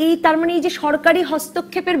তাদের এই, তার মানে এই যে সরকারি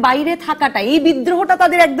হস্তক্ষেপের বাইরে থাকাটা, এই বিদ্রোহটা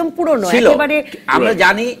তাদের একদম পুরনো একেবারে। আমরা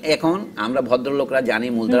জানি, এখন আমরা ভদ্রলোকরা জানি,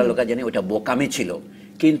 মূলধারার লোকরা জানি ওটা বোকামি ছিল,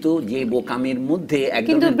 কিন্তু যে বোকামির মধ্যে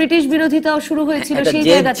কিন্তু ব্রিটিশ বিরোধিতাও শুরু হয়েছিল, সেই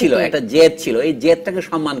জায়গা থেকে একটা জেদ ছিল। এই জেদটাকে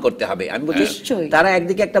সম্মান করতে হবে। আমি বলছি তারা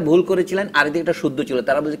একদিকে একটা ভুল করেছিলেন, আরেকদিকে একটা শুদ্ধ ছিল।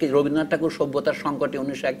 তারা বলছে কি, রবীন্দ্রনাথ ঠাকুর সভ্যতার সংকটে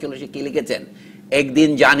 1941 কি লিখেছেন, একদিন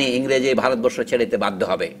জানি ইংরেজ এই ভারতবর্ষ ছেড়ে যেতে বাধ্য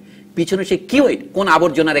হবে, পিছনে সে কি কোন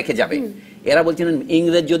আবর্জনা রেখে যাবে। এরা বলছিলেন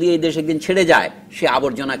ইংরেজ যদি এই দেশ একদিন ছেড়ে যায়, সে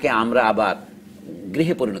আবর্জনাকে আমরা আবার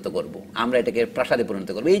গৃহে পরিণত করব, আমরা এটাকে প্রাসাদে পরিণত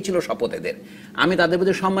করবো। এই ছিল শপথ এদের। আমি তাদের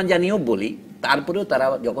প্রতি সম্মান জানিয়েও বলি। তারপরেও তারা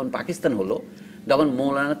যখন পাকিস্তান হলো, তখন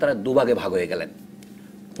মৌলানা তারা দুভাগে ভাগ হয়ে গেলেন।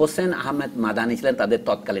 হোসেন আহমেদ মাদানি ছিলেন তাদের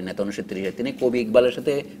তৎকালীন নেতা 1930-এ। তিনি কবি ইকবালের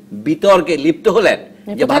সাথে বিতর্কে লিপ্ত হলেন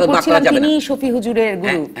যে ভারত ভাগ করা যাবে না। শফি হুজুরের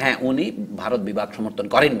গুরু। হ্যাঁ, উনি ভারত বিভাগ সমর্থন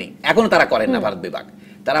করেননি, এখনো তারা করেন না ভারত বিভাগ।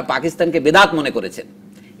 তারা পাকিস্তানকে বেদাত মনে করেছেন,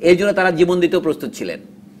 এই জন্য তারা জীবন দিতেও প্রস্তুত ছিলেন।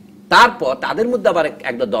 তারপর তাদের মধ্যে আবার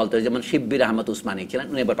একটা দল তৈরি, যেমন শিব্বির আহমদ উসমানী ছিলেন,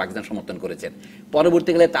 উনি এবার পাকিস্তান সমর্থন করেছেন।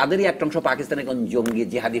 পরবর্তীকালে তাদেরই একটা অংশ পাকিস্তানে কোন জঙ্গি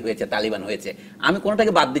জিহাদি হয়েছে, তালিবান হয়েছে। আমি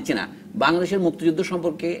কোনোটাকে বাদ দিচ্ছি না। বাংলাদেশের মুক্তিযুদ্ধ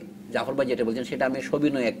সম্পর্কে জাফর ভাই যেটা বলছেন সেটা আমি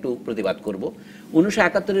সবিনয়ে একটু প্রতিবাদ করব।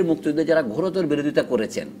 1971-এর মুক্তিযুদ্ধে যারা ঘোরতর বিরোধিতা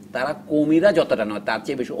করেছেন, তারা কৌমিরা যতটা নয় তার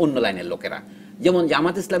চেয়ে বেশি অন্য লাইনের লোকেরা। যেমন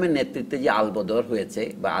জামাত ইসলামের নেতৃত্বে যে আল বদর হয়েছে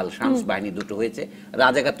বা আল শামস বাহিনী দুটো হয়েছে,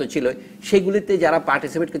 রাজাকার তো ছিল, সেগুলিতে যারা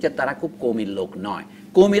পার্টিসিপেট করেছে তারা খুব কৌমির লোক নয়।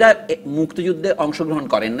 কৌমিরা মুক্তিযুদ্ধে অংশগ্রহণ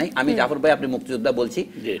করেন নাই। আমি জাফর ভাই, আপনি মুক্তিযোদ্ধা বলছি,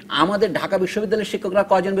 আমাদের ঢাকা বিশ্ববিদ্যালয়ের শিক্ষকরা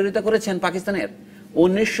কয়জন বিরোধিতা করেছেন পাকিস্তানের?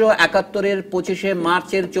 1971-এর 25শে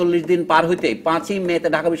মার্চের 40 দিন পার হইতে 5ই মেতে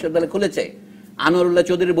ঢাকা বিশ্ববিদ্যালয় খুলেছে। আনোয়ারুল্লাহ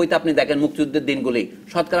চৌধুরীর বইতে আপনি দেখেন মুক্তিযুদ্ধের দিনগুলি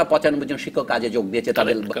শতকরা 95 জন শিক্ষক কাজে যোগ দিয়েছে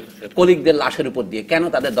তাদের কলিগদের লাশের উপর দিয়ে। কেন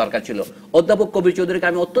তাদের দরকার ছিল? অধ্যাপক কবির চৌধুরীকে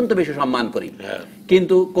আমি অত্যন্ত বেশি সম্মান করি,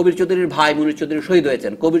 কিন্তু কবির চৌধুরীর ভাই মুনির চৌধুরী শহীদ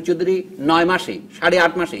হয়েছেন। কবির চৌধুরী 9 মাসে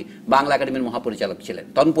 8.5 মাসে বাংলা একাডেমির মহাপরিচালক ছিলেন,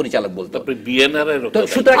 তখন পরিচালক বলতো।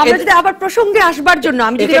 আবার প্রসঙ্গে আসবার জন্য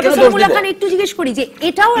আমি যদি সালিমুল্লাহ খান একটু জিজ্ঞেস করি যে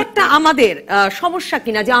এটাও একটা আমাদের সমস্যা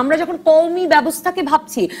কিনা, যে আমরা যখন কওমি ব্যবস্থাকে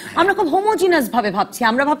ভাবছি, আমরা খুব হোমোজিনাস ভাবে ভাবছি।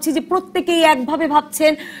 আমরা ভাবছি যে প্রত্যেকেই একভাবে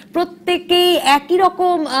ভাবছেন, প্রত্যেকেই একই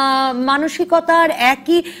রকম মানসিকতার,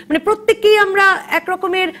 একই মানে প্রত্যেকেই আমরা এক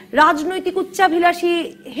রকমের রাজনৈতিক উচ্চাভিলাষী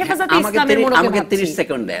হেফাজতে ইসলামের মনোভাব। আমাকে 30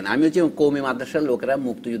 সেকেন্ড দেন। আমি হচ্ছে কওমি মাদ্রাসার লোকেরা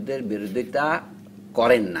মুক্তিযুদ্ধের বিরোধিতা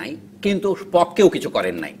করেন নাই, কিন্তু পক্ষেও কিছু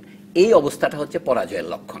করেন নাই। এই অবস্থাটা হচ্ছে পরাজয়ের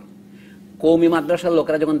লক্ষণ। কওমি মাদ্রাসার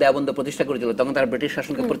লোকেরা যখন দেওবন্দ প্রতিষ্ঠা করেছিল, তখন তারা ব্রিটিশ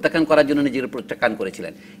শাসনকে প্রত্যাখ্যান করার জন্য নিজের প্রত্যাখ্যান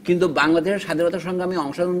করেছিলেন। কিন্তু বাংলাদেশের স্বাধীনতা সংগ্রামে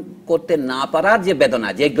অংশগ্রহণ করতে না পারার যে বেদনা,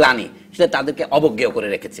 যে গ্লানি, সেটা তাদেরকে অবজ্ঞা করে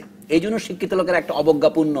রেখেছে। এই জন্য শিক্ষিত লোকেরা একটা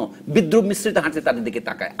অবজ্ঞাপূর্ণ বিদ্রুপ মিশ্রিত হাঁটতে তাদের দিকে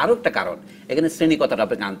তাকায়। আরো একটা কারণ, এখানে শ্রেণী কথাটা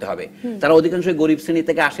আপনাকে আনতে হবে। তারা অধিকাংশই গরিব শ্রেণী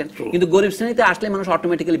থেকে আসেন, কিন্তু গরিব শ্রেণীতে আসলে মানুষ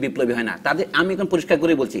অটোমেটিক্যালি বিপ্লবী হয় না। তাদের, আমি এখন পরিষ্কার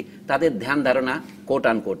করে বলছি, তাদের ধ্যান ধারণা কোট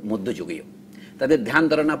আনকোট মধ্যযুগীয়, তাদের ধ্যান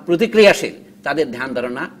ধারণা প্রতিক্রিয়াশীল, তাদের ধ্যান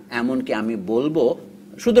ধারণা এমনকি আমি বলবো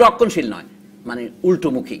শুধু রক্ষণশীল নয়, মানে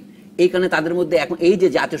উল্টোমুখী। এই কারণে তাদের মধ্যে এখন এই যে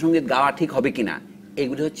জাতীয় সঙ্গীত গাওয়া ঠিক হবে কিনা,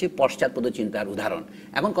 এগুলি হচ্ছে পশ্চাৎপদ চিন্তার উদাহরণ।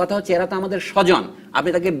 এখন কথা হচ্ছে এরা তো আমাদের স্বজন, আপনি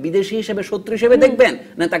তাকে বিদেশি হিসেবে শত্রু হিসেবে দেখবেন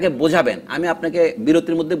না তাকে বোঝাবেন। আমি আপনাকে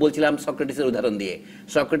বিরতির মধ্যে বলছিলাম সক্রেটিসের উদাহরণ দিয়ে।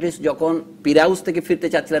 সক্রেটিস যখন পিরাউস থেকে ফিরতে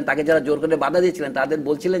চাচ্ছিলেন, তাকে যারা জোর করে বাধা দিয়েছিলেন তাদের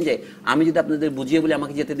বলছিলেন যে আমি যদি আপনাদের বুঝিয়ে বলি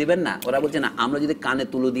আমাকে যেতে দিবেন না। ওরা বলছে না, আমরা যদি কানে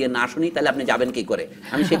তুলো দিয়ে না শুনি তাহলে আপনি যাবেন কি করে।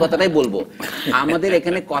 আমি সেই কথাটাই বলবো, আমাদের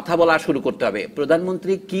এখানে কথা বলা শুরু করতে হবে।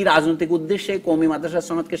 প্রধানমন্ত্রী কি রাজনৈতিক উদ্দেশ্যে কওমি মাদ্রাসা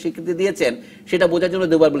সনদকে স্বীকৃতি দিয়েছেন সেটা বোঝার জন্য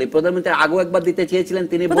দুবার বলি। প্রধানমন্ত্রী আগেও একবার দিতে চেয়েছিলেন,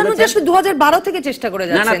 তিনি বলেছেন 2012 থেকে চেষ্টা করে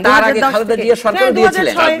যাচ্ছেন। না, তার আগে খালেদা জিয়া সরকার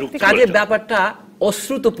দিয়েছিলেন। কাজে ব্যাপারটা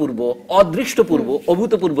অশ্রুতপূর্ব, অদৃষ্টপূর্ব,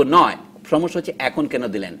 অভূতপূর্ব নয়। সমস্যা হচ্ছে এখন কেন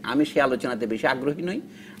দিলেন। আমি সেই আলোচনাতে বেশি আগ্রহী নই।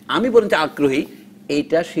 আমি বরঞ্চ আগ্রহী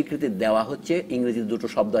এইটা স্বীকৃতি দেওয়া হচ্ছে। ইংরেজি দুটো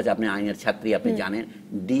শব্দ আছে, আপনি আইনের ছাত্রী, আপনি জানেন,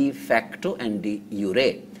 de facto and D ইউরে।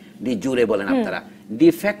 D জুরে বলেন আপনারা, ডি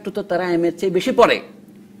ফ্যাক্টো তো তারা এর চেয়ে বেশি পড়ে।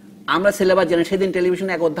 আমরা সিলেবাস জানি। সেদিন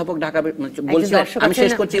টেলিভিশনে এক অধ্যাপক ঢাকা বলছিলেন, আমি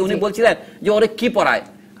শেষ করছি, উনি বলছিলেন যে ওরে কি পড়ায়।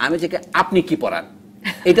 আমি যে আপনি কি পড়ান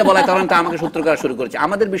এটা বলার কারণটা আমাকে সূত্র করা শুরু করেছে।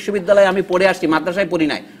 আমাদের বিশ্ববিদ্যালয়ে আমি পড়ে আসছি, মাদ্রাসায় পড়ি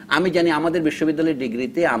নাই। আমি জানি আমাদের বিশ্ববিদ্যালয়ের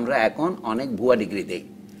ডিগ্রিতে আমরা এখন অনেক ভুয়া ডিগ্রি দেই।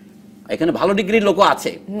 এখানে ভালো ডিগ্রির লোকও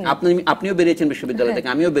আছে, আপনিও বেরিয়েছেন বিশ্ববিদ্যালয় থেকে,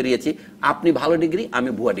 আমিও বেরিয়েছি। আপনি ভালো ডিগ্রি, আমি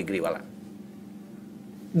ভুয়া ডিগ্রিওয়ালা।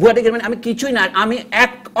 ভুয়া ডিগ্রি মানে আমি কিছুই না, আমি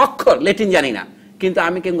এক অক্ষর ল্যাটিন জানি না, কিন্তু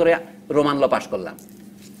আমি কেন করে রোমান ল পাস করলাম।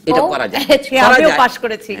 এটা করা যায়, আমিও পাস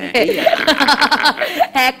করেছি।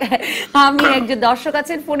 আমি একজন দর্শক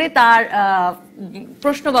আছেন ফোনে, তার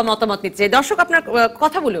প্রশ্ন বা মতামত নিচ্ছে। দর্শক, আপনার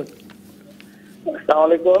কথা বলুন। আসসালামু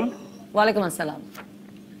আলাইকুম। ওয়ালাইকুম আসসালাম।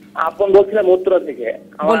 আপন বলছিলাম উত্তরা থেকে।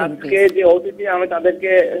 আমার আজকে যে অতিথি, আমি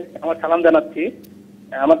তাদেরকে আমার সালাম জানাচ্ছি।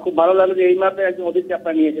 আমার খুব ভালো লাগলো যে এই মাপে একজন অতিথি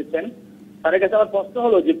আপনারা নিয়ে এসেছেন। তার কাছে আমার প্রশ্ন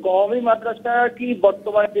হলো যে কওমি মাদ্রাসা কি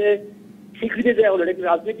বর্তমানে যে স্বীকৃতি দেওয়া হলো, এটা কি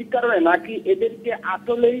রাজনৈতিক কারণে, নাকি এদেরকে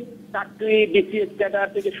আসলেই চাকরি, বিসিএস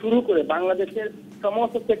ক্যাডার থেকে শুরু করে বাংলাদেশের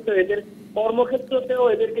সমস্ত সেক্টর, এদের কর্মক্ষেত্রতেও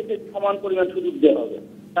এদেরকে যে সমান পরিমাণ সুযোগ দেওয়া হবে?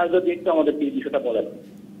 তার যদি একটু আমাদের এই বিষয়টা বলেন।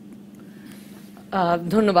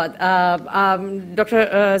 ধন্যবাদ।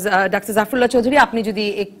 ডাক্তার জাফরুল্লাহ চৌধুরী, আপনি যদি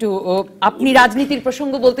একটু, আপনি রাজনীতির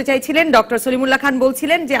প্রসঙ্গ বলতে চাইছিলেন, ডক্টর সলিমুল্লাহ খান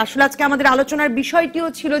বলছিলেন যে আসলে আজকে আমাদের আলোচনার বিষয়টিও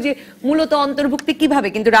ছিল যে মূলত অন্তর্ভুক্তি কিভাবে,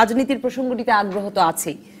 কিন্তু রাজনীতির প্রসঙ্গটিতে আগ্রহ তো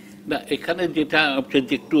আছেই। না, এখানে যেটা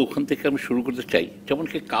একটু ওখান থেকে আমি শুরু করতে চাই, যেমন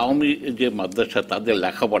কি কাওমি যে মাদ্রাসা, তাদের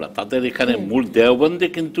লেখাপড়া, তাদের এখানে মূল দেওবন্দে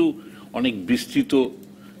কিন্তু অনেক বিস্তৃত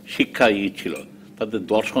শিক্ষা ছিল। তাদের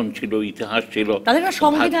দর্শন ছিল, ইতিহাস ছিল, তাদের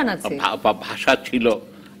সংবিধান আছে, ভাষা ছিল।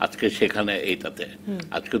 আজকে সেখানে এইটাতে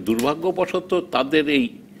আজকে দুর্ভাগ্যবশত তাদের এই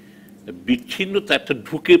বিচ্ছিন্নতা একটা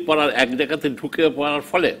ঢুকে পড়ার, এক জায়গাতে ঢুকে পড়ার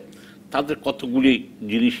ফলে তাদের কতগুলি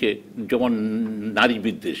জিনিসে, যেমন নারী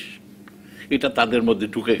বিদ্বেষ, এটা তাদের মধ্যে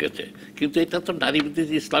ঢুকে গেছে। কিন্তু এটা তো নারী বিদ্বেষ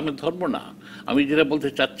ইসলামের ধর্ম না। আমি যেটা বলতে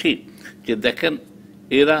চাচ্ছি যে দেখেন,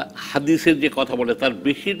 এরা হাদিসের যে কথা বলে, তার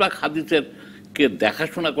বেশিরভাগ হাদিসের কে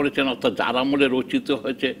দেখাশোনা করেছেন, অর্থাৎ যার আমলে রচিত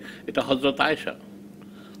হয়েছে, এটা হযরত আয়েশা।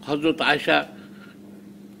 হযরত আয়েশা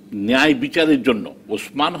ন্যায় বিচারের জন্য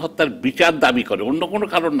ওসমান হত্যার বিচার দাবি করে, অন্য কোনো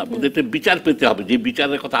কারণ না, ওদেরকে বিচার পেতে হবে। যে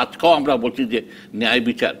বিচারের কথা আজকেও আমরা বলছি যে ন্যায়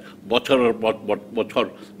বিচার, বছরের বছর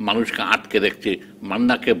মানুষকে আটকে রেখেছে,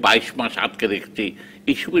 মান্নাকে 22 মাস আটকে রেখেছে,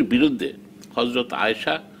 এইসবের বিরুদ্ধে হযরত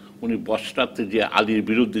আয়েশা, উনি বসরাতে যে আলীর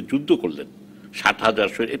বিরুদ্ধে যুদ্ধ করলেন 60,000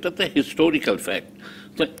 সৈন্য, এটা তো হিস্টোরিক্যাল ফ্যাক্ট।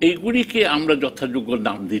 তো এইগুলিকে আমরা যথাযোগ্য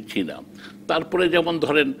নাম দিচ্ছি না। তারপরে যেমন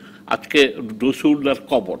ধরেন আজকে রাসূলুল্লাহর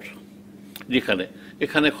কবর, যেখানে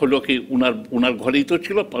এখানে হলো কি উনার ঘরেই তো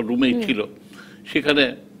ছিল, রুমেই ছিল, সেখানে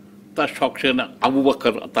তার শখ, সেখানে আবু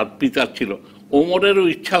বকর তার পিতা ছিল। ওমরেরও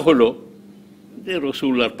ইচ্ছা হলো যে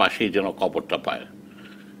রাসূলুল্লাহর পাশেই যেন কবরটা পায়।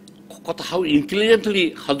 কথা how intelligently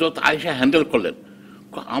Hazrat Ayesha handle করলেন।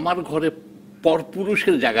 আমার ঘরে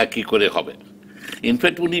পরপুরুষের জায়গা কি করে হবে?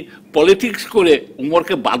 ইনফ্যাক্ট উনি পলিটিক্স করে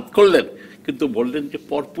উমরকে বাদ করলেন, কিন্তু বললেন যে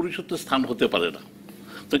পরপুরুষত্ব স্থান হতে পারে না।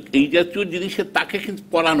 তো এই জাতীয় জিনিসের তাকে কিন্তু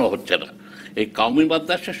পড়ানো হচ্ছে না। এই কাওমি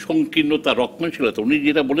মাদ্রাসার সংকীর্ণতা, রক্ষণশীলতা, উনি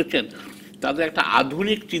যেটা বলেছেন, তাদের একটা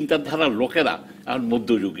আধুনিক চিন্তাধারার লোকেরা এখন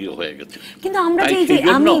মধ্যযুগীয় হয়ে গেছে। কিন্তু আমরা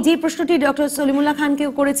আমি যে প্রশ্নটি ডক্টর সলিমুল্লাহ খানকে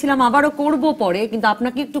করেছিলাম, আবারও করব পরে, কিন্তু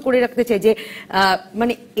আপনাকে একটু করে রাখতে চাই যে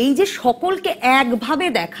মানে এই যে সকলকে একভাবে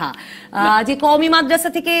দেখা, যে কওমি মাদ্রাসা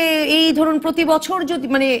থেকে এই ধরুন প্রতি বছর যদি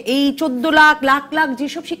মানে এই 14 লাখ লাখ লাখ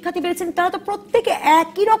যেসব শিক্ষার্থী বেড়েছেন, তারা তো প্রত্যেকে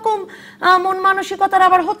একই রকম মন মানসিকতার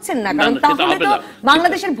আবার হচ্ছেন না, কারণ তাহলে তো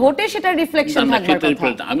বাংলাদেশের ভোটে সেটা রিফ্লেকশন থাকবে।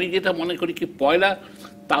 আমি যেটা মনে করি কি, পয়লা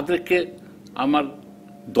তাদেরকে আমার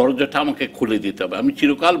দরজাটা আমাকে খুলে দিতে হবে। আমি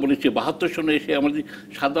চিরকাল বলেছি 72 সনে এসে আমাদের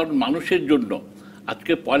সাধারণ মানুষের জন্য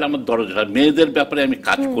আজকে পয়লা আমার দরজাটা, মেয়েদের ব্যাপারে আমি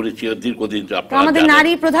কাজ করেছি দীর্ঘদিন। আমাদের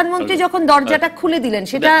নারী প্রধানমন্ত্রী যখন দরজাটা খুলে দিলেন,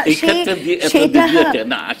 সেটা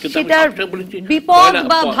বিপদ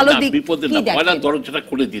বা ভালো দিক বিপদে না, পয়লা দরজাটা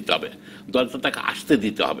খুলে দিতে হবে, দরজাটাকে আসতে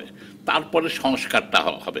দিতে হবে, তারপরে সংস্কারটা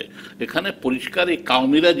হবে। এখানে পরিষ্কার এই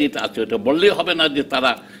কাওমিরা যেটা আছে, ওটা বললেই হবে না যে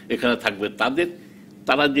তারা এখানে থাকবে।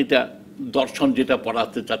 তারা যেটা দর্শন যেটা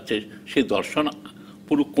পড়াতে চাচ্ছে, সেই দর্শন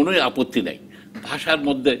পুরো কোনোই আপত্তি নেই। ভাষার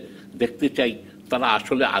মধ্যে দেখতে চাই তারা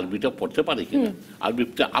আসলে আরবিটা পড়তে পারে কিনা,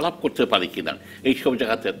 আরবিতে আলাপ করতে পারে কিনা, এইসব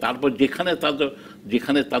জায়গাতে। তারপর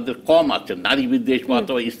যেখানে তাদের কম আছে, নারী বিদ্বেষ বা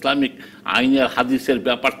ইসলামিক আইনের হাদিসের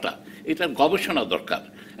ব্যাপারটা, এটার গবেষণা দরকার।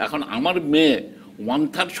 এখন আমার মেয়ে,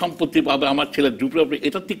 1/3 সম্পত্তি পাবে আমার ছেলের ডুপ্লিকেট,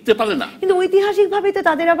 এটা টিকতে পারে না। কিন্তু ঐতিহাসিকভাবে তো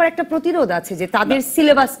তাদের আবার একটা প্রতিরোধ আছে যে তাদের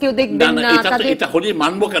সিলেবাস কেউ দেখবেন না, এটা হলে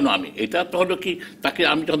মানবো কেন আমি? এটা তো হলো কি, তাকে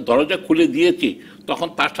আমি যখন দরজা খুলে দিয়েছি তখন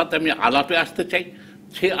তার সাথে আমি আলাপে আসতে চাই,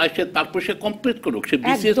 সে আসে, তারপর সে কমপ্লিট করুক, সে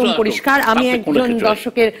বিসিএস একদম পরিষ্কার। আমি একজন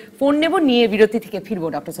দর্শকের ফোন নেব, নিয়ে বিরতি থেকে ফিরবো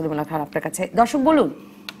ডক্টর সলিমুল্লাহ খান আপনার কাছে। দর্শক বলুন।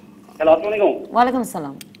 হ্যালো, আসসালামু আলাইকুম। ওয়ালাইকুম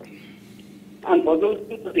আসসালাম। আমি ফজল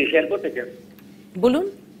শেরপুর থেকে বলুন।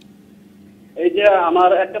 এই যে আমার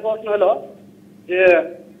একটা প্রশ্ন হলো যে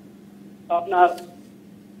আপনার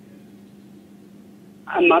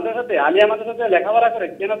মাদ্রাসাতে, আলিয়া মাদ্রাসাতে লেখাপড়া করে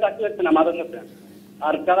কেন চাকরি হচ্ছে না মাদ্রাসাতে?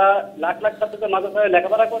 আর যারা লাখ লাখ ছাত্র মাদ্রাসায়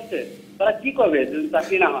লেখাপড়া করছে তারা কি করবে যদি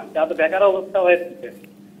চাকরি না হয়? তারা তো বেকার অবস্থা হয়েছে,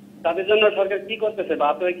 তাদের জন্য সরকার কি করতেছে বা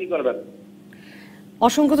আপনারা কি করবেন?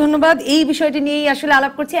 অসংখ্য ধন্যবাদ। এই বিষয়টি নিয়েই আসলে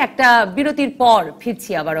আলাপ করছি। একটা বিরতির পর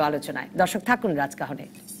ফিরছি আবারও আলোচনায়। দর্শক থাকুন রাজকাহনে।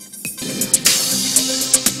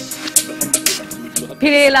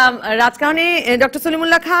 ফিরে এলাম রাজকাহনে। ডক্টর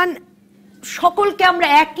সলিমুল্লাহ খান, সকলকে আমরা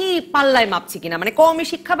একই পাল্লায় মাপছি কিনা, মানে কওমি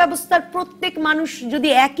শিক্ষা ব্যবস্থার প্রত্যেক মানুষ যদি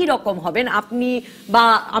একই রকম হবেন, আপনি বা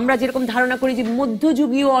আমরা যেরকম ধারণা করি যে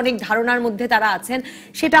মধ্যযুগীয় অনেক ধারণার মধ্যে তারা আছেন,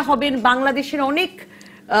 সেটা হবেন বাংলাদেশের অনেক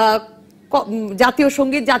জাতীয়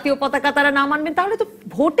সঙ্গীত, জাতীয় পতাকা তারা না মানবেন, তাহলে তো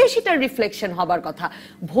ভোটে সেটার রিফ্লেকশন হবার কথা।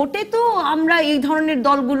 ভোটে তো আমরা এই ধরনের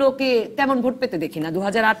দলগুলোকে তেমন ভোট পেতে দেখি না।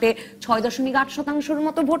 2008-এ 6.8%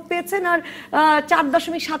 মতো ভোট পেয়েছেন, আর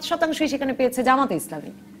 4.7% সেখানে পেয়েছে জামাতে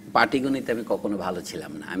ইসলামী। পাটিগণিতে আমি কখনো ভালো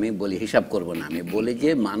ছিলাম না, আমি বলি হিসাব করব না, আমি বলি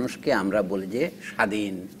যে মানুষকে আমরা বলি যে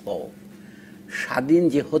স্বাধীন হও। স্বাধীন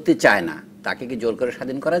যে হতে চায় না তাকে কি জোর করে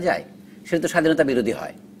স্বাধীন করা যায়? সেটা তো স্বাধীনতা বিরোধী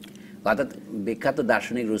হয়। অর্থাৎ বিখ্যাত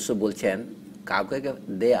দার্শনিক রুসো বলছেন কাউকে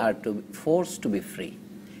দে আর to force to be free.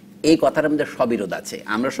 এই কথার মধ্যে সবিরোধ আছে।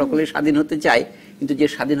 আমরা সকলে স্বাধীন হতে চাই, কিন্তু যে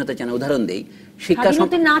স্বাধীন হতে চায় না, উদাহরণ দেই, শিক্ষা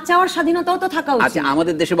না চাওয়ার স্বাধীনতাও তো থাকা উচিত। আচ্ছা,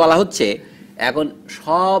 আমাদের দেশে বলা হচ্ছে এখন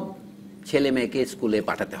সব ছেলে মেয়েকে স্কুলে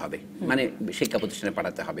পাঠাতে হবে, মানে শিক্ষা প্রতিষ্ঠানে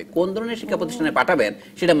পাঠাতে হবে। কোন ধরনের শিক্ষা প্রতিষ্ঠানে পাঠাবেন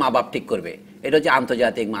সেটা মা বাপ ঠিক করবে। এটা হচ্ছে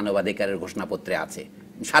আন্তর্জাতিক মানবাধিকারের ঘোষণাপত্রে আছে,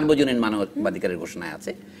 সার্বজনীন মানবাধিকারের ঘোষণায়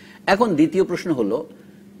আছে। এখন দ্বিতীয় প্রশ্ন হলো,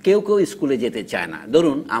 কেউ কেউ স্কুলে যেতে চায় না।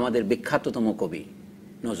 ধরুন আমাদের বিখ্যাততম কবি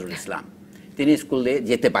নজরুল ইসলাম, তিনি স্কুলে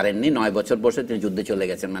যেতে পারেননি, 9 বছর বয়সে তিনি যুদ্ধে চলে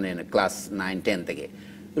গেছেন, মানে ক্লাস 9-10 থেকে।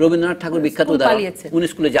 রবীন্দ্রনাথ ঠাকুর বিখ্যাত উদাহরণ, উনি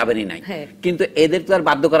স্কুলে যাবেনই নাই, কিন্তু এদের তো আর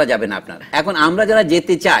বাধ্য করা যাবে না আপনার। এখন আমরা যারা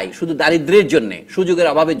যেতে চাই শুধু দারিদ্র্যের জন্য, সুযোগের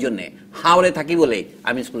অভাবের জন্য, হাওড়ে থাকি বলে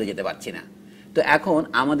আমি স্কুলে যেতে পারছি না। তো এখন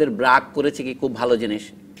আমাদের ব্রাক করেছে কি খুব ভালো জিনিস,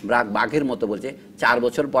 ব্রাক বাঘের মতো বলছে 4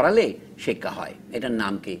 বছর পড়ালে শিক্ষা হয়। এটার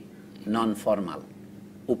নাম কি? Non formal,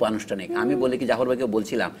 উপানুষ্ঠানিক। আমি বলি কি, জাফর ভাইকে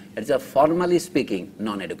বলছিলাম, it's a formally speaking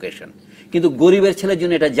non education. কিন্তু গরিবের ছেলের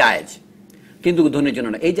জন্য এটা জায়েজ, কিন্তু ধনীর জন্য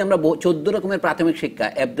না। এই যে আমরা 14 রকমের প্রাথমিক শিক্ষা,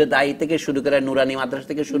 এবতেদায়ী থেকে শুরু করে নুরানি মাদ্রাসা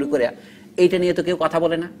থেকে শুরু করে, এইটা নিয়ে তো কেউ কথা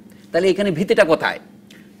বলে না। তাহলে এখানে ভীতিটা কোথায়?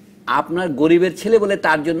 আপনার গরিবের ছেলে বলে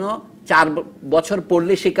তার জন্য 4 বছর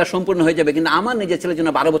পড়লে শিক্ষা সম্পূর্ণ হয়ে যাবে, কিন্তু আমার নিজের ছেলের জন্য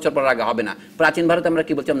 12 বছর পর আগে হবে না। প্রাচীন ভারতে আমরা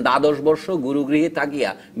কি বলছিলাম, 12 বর্ষ গুরুগৃহে থাকিয়া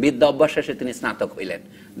বিদ্যা অভ্যাস শেষে তিনি স্নাতক হইলেন।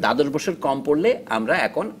 12 বছর কম পড়লে আমরা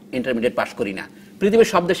এখন ইন্টারমিডিয়েট পাস করি না।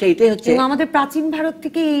 পৃথিবীর সব দেশে এইটাই হচ্ছে। আমাদের প্রাচীন ভারত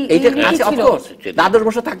থেকে এইটা আছে, অফকোর্স 12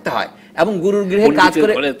 বছর থাকতে হয় এবং গুরুর গৃহে কাজ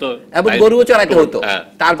করে এবং গরুও চড়াইতে হতো।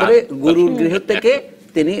 তারপরে গুরুর গৃহ থেকে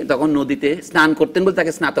তিনি তখন নদীতে স্নান করতেন বলে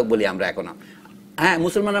তাকে স্নাতক বলি আমরা এখনো। হ্যাঁ,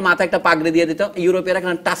 মুসলমানরা মাথায় একটা পাগড়ি দিয়ে দিত, ইউরোপীয়রা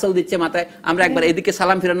এখন টাসল দিচ্ছে মাথায়। আমরা একবার এদিকে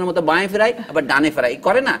সালাম ফেরানোর মতো বাঁয়ে ফেরাই, আবার ডানে ফেরাই,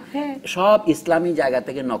 করে না? সব ইসলামী জায়গা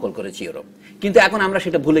থেকে নকল করেছে ইউরোপ। কিন্তু এখন আমরা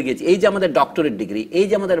সেটা ভুলে গেছি। এই যে আমাদের ডক্টরেট ডিগ্রি, এই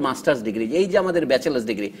যে আমাদের মাস্টার্স ডিগ্রি, এই যে আমাদের ব্যাচেলার্স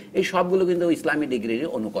ডিগ্রি, এই সবগুলো কিন্তু ইসলামী ডিগ্রির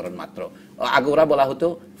অনুকরণ মাত্র। আগে ওরা বলা হতো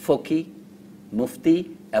ফকি, মুফতি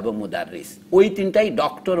এবং মুদাররিস, ওই তিনটাই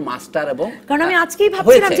ডক্টর, মাস্টার এবং। কারণ আমি আজকেই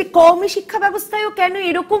ভাবছিলাম যে কওমি শিক্ষা ব্যবস্থায়ও কেন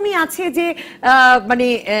এরকমই আছে যে মানে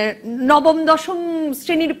 9ম 10ম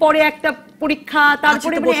শ্রেণীর পরে একটা পরীক্ষা,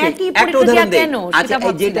 তারপরে মানে একই পরীক্ষা কেন?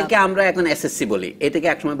 যেটাকে আমরা এখন এসএসসি বলি, এটাকে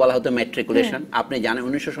একসময় বলা হতো ম্যাট্রিকুলেশন। আপনি জানেন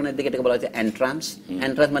 1900 সনের দিকে এটাকে বলা হচ্ছে এন্ট্রান্স।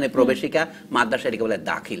 এন্ট্রান্স মানে প্রবেশিকা, মাদ্রাসা এটাকে বলে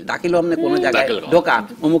দাখিল। দাখিল মানে কোনো জায়গায় ঢোকা,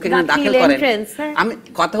 অমুক এখানে দাখিল করেন। আমি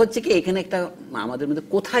কথা হচ্ছে কি, এখানে একটা আমাদের মধ্যে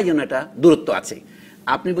কোথায় যেন একটা দূরত্ব আছে।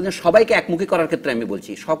 আপনি বলছেন সবাইকে একমুখী করার ক্ষেত্রে আমি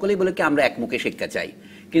বলছি, সকলেই বলে কি আমরা একমুখী শিক্ষা চাই,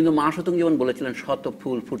 কিন্তু মা শতং যেমন বলেছিলেন শত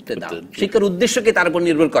ফুল ফুটতে দাও। শিক্ষার উদ্দেশ্য কি তার উপর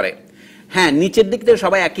নির্ভর করে। হ্যাঁ, নিচের দিক থেকে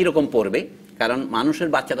সবাই একই রকম পড়বে, কারণ মানুষের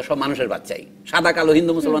বাচ্চা তো সব মানুষের বাচ্চাই, সাদা কালো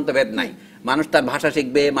হিন্দু মুসলমান তো ভেদ নাই। মানুষ তার ভাষা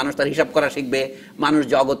শিখবে, মানুষ তার হিসাব করা শিখবে, মানুষ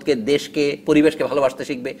জগৎকে, দেশকে, পরিবেশকে ভালোবাসতে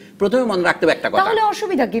শিখবে। প্রথমে মনে রাখতে হবে একটা কথা। তাহলে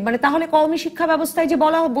অসুবিধা কি? মানে তাহলে কওমি শিক্ষা ব্যবস্থায় যে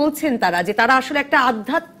বলছেন তারা যে তারা আসলে একটা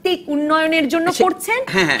আধ্যাত্মিক উন্নয়নের জন্য পড়ছেন,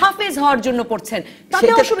 হাফেজ হওয়ার জন্য পড়ছেন,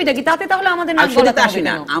 তাতে অসুবিধা কি? তাতে তাহলে আমাদের না বলাতে আসে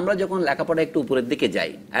না। আমরা যখন লেখাপড়া একটু উপরের দিকে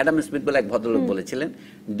যাই, অ্যাডাম স্মিথ বলে এক ভদ্রলোক বলেছিলেন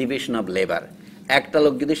ডিভিশন অফ লেবার। একটা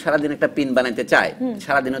লোক যদি সারাদিন একটা পিন বানাইতে চায়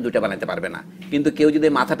সারাদিনও 2টা বানাইতে পারবে না, কিন্তু কেউ যদি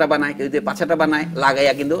মাথাটা বানায়, কেউ যদি পাছাটা বানায়,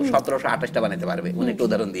 লাগাইয়া কিন্তু 1728টা বানাইতে পারবে। উনি একটা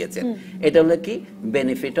উদাহরণ দিয়েছেন। এটা হলো কি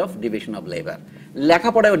benefit of division of labour.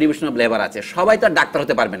 লেখাপড়ায় ডিভিশন অফ লেবার আছে। সবাই তো আর ডাক্তার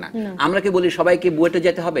হতে পারবে না। আমরা কি বলি সবাইকে বুয়েটে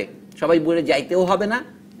যেতে হবে? সবাই বুয়েটে যাইতেও হবে না,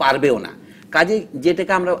 পারবেও না। কাজে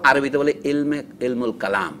যেটাকে আমরা আরবিতে বলি ইলমুল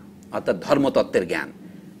কালাম, অর্থাৎ ধর্মতত্ত্বের জ্ঞান,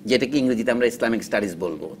 যেটাকে ইংরেজিতে আমরা ইসলামিক স্টাডিজ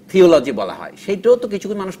বলবো, থিওলজি বলা হয়, সেইটাও তো কিছু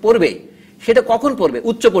মানুষ পড়বেই। সেটা কখন পড়বে?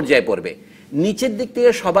 উচ্চ পর্যায়ে পড়বে। নিচের দিক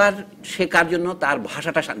থেকে সবার শেখার জন্য তার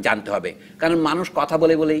ভাষাটা জানতে হবে, কারণ মানুষ কথা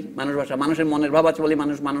বলে বলেই মানুষ ভাষা, মানুষের মনের ভাব আছে বলেই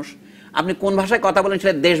মানুষ। আপনি কোন ভাষায় কথা বলেন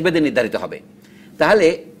সেটা দেশভেদে নির্ধারিত হবে। তাহলে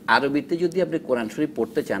আরবিতে যদি আপনি কোরআন শরীফ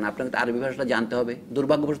পড়তে চান, আপনাকে আরবি ভাষাটা জানতে হবে।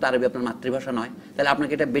 দুর্ভাগ্যবশত আরবি আপনার মাতৃভাষা নয়, তাহলে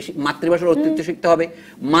আপনাকে এটা বেশি মাতৃভাষার অস্তিত্ব শিখতে হবে।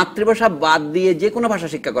 মাতৃভাষা বাদ দিয়ে যে কোনো ভাষা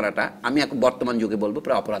শিক্ষা করাটা আমি এখন বর্তমান যুগে বলবো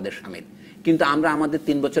প্রায় অপরাধের শামিল। কিন্তু আমরা আমাদের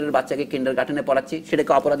 3 বছরের বাচ্চাকে কিন্ডারগার্টেনে পড়াচ্ছি,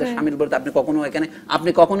 সেটাকে অপরাধের শামিল বলতে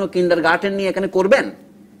আপনি কখনো কিন্ডারগার্টেন নিয়ে এখানে করবেন?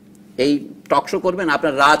 এই টকশো করবেন?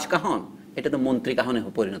 আপনার রাজকাহন এটা তো মন্ত্রী কাহনে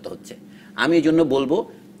পরিণত হচ্ছে। আমি এই জন্য বলবো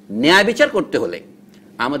ন্যায় বিচার করতে হলে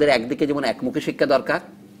আমাদের একদিকে যেমন একমুখী শিক্ষা দরকার,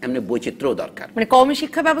 এমনি বৈচিত্র্যও দরকার। মানে কওমি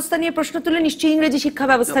শিক্ষা ব্যবস্থা নিয়ে প্রশ্ন তুলে নিশ্চয়ই ইংরেজি শিক্ষা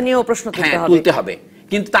ব্যবস্থা নিয়েও প্রশ্ন তুলতে হবে।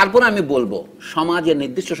 কিন্তু তারপর আমি বলবো সমাজের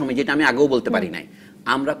নির্দিষ্ট সময়, যেটা আমি আগেও বলতে পারি নাই,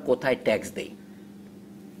 আমরা কোথায় ট্যাক্স দেই।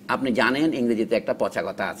 আপনি জানেন ইংরেজিতে একটা পচা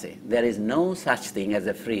কথা আছে, there is no such thing as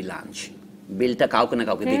a free lunch. বিলটা কাউকে না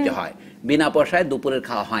কাউকে দিতে হয়, বিনা পয়সায় দুপুরের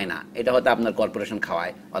খাওয়া হয় না। এটা হয়তো আপনার কর্পোরেশন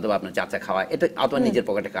খাওয়ায়, অথবা আপনার চাচা খাওয়ায়, এটা অথবা নিজের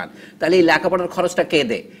পকেটে খান। তাহলে এই লেখাপড়ার খরচটা কে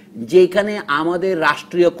দেয়? যেখানে আমাদের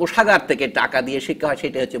রাষ্ট্রীয় কোষাগার থেকে টাকা দিয়ে শিক্ষা হয়,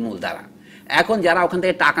 সেটা হচ্ছে মূলধারা। এখন যারা ওখান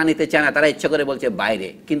থেকে টাকা নিতে চায় না, তারা ইচ্ছা করে বলছে বাইরে,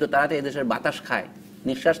 কিন্তু তারা তো এদেশের বাতাস খায়,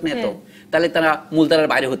 নিঃশ্বাস নেয় তো, তাহলে তারা মূলধারার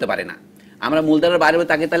বাইরে হতে পারে না। আমরা মূলধারার বাইরে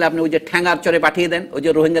তাকে তাহলে আপনি ওই যে ঠ্যাঙ্গার চরে পাঠিয়ে দেন, ওই যে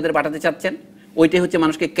রোহিঙ্গাদের পাঠাতে চাচ্ছেন, ওইটাই হচ্ছে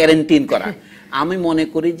মানুষকে ক্যারেন্টিন করা। আমি মনে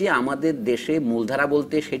করি যে আমাদের দেশে মূলধারা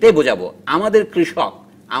বলতে সেটাই বোঝাবো, আমাদের কৃষক,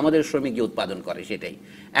 আমাদের শ্রমিক যে উৎপাদন করে সেটাই।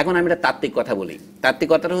 এখন আমি একটা তাত্ত্বিক কথা বলি। তাত্ত্বিক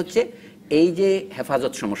কথাটা হচ্ছে এই যে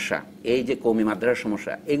হেফাজত সমস্যা, এই যে কওমি মাদ্রাসার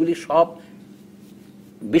সমস্যা, এগুলি সব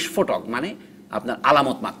বিস্ফোটক, মানে আপনার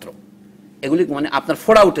আলামত মাত্র। এগুলি মানে আপনার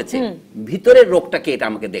ফোড়া উঠেছে, ভিতরের রোগটাকে এটা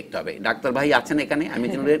আমাকে দেখতে হবে। ডাক্তার ভাই আছেন এখানে, আমি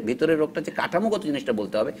ভিতরের রোগটা যে কাঠামোগত জিনিসটা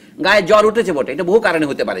বলতে হবে। গায়ে জ্বর উঠেছে বটে, এটা বহু কারণে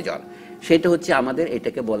হতে পারে জ্বর, সেটা হচ্ছে আমাদের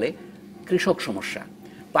এটাকে বলে কৃষক সমস্যা।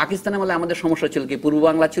 পাকিস্তানে বলে আমাদের সমস্যা ছিল কি, পূর্ব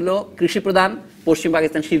বাংলা ছিল কৃষি প্রধান, পশ্চিম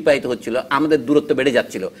পাকিস্তান শিল্পায়িত হচ্ছিল, আমাদের দূরত্ব বেড়ে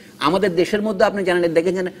যাচ্ছিল। আমাদের দেশের মধ্যে আপনি জানেন,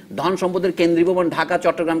 দেখেছেন ধন সম্পদের কেন্দ্রীভবন ঢাকা,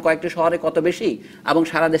 চট্টগ্রাম, কয়েকটি শহরে কত বেশি, এবং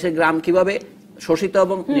সারা দেশের গ্রাম কিভাবে শোষিত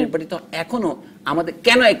এবং নির্যাতিত। এখনো আমাদের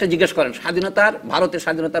কেন একটা জিজ্ঞেস করেন, ভারতের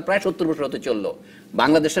স্বাধীনতার প্রায় 70 বছর হতে চললো,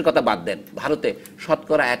 বাংলাদেশের কথা বাদ দেন, ভারতে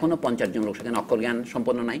শতকরা এখনো 50 জন লোক সেখানে অক্ষর জ্ঞান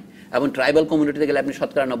সম্পন্ন নাই, এবং ট্রাইবাল কমিউনিটিতে গেলে আপনি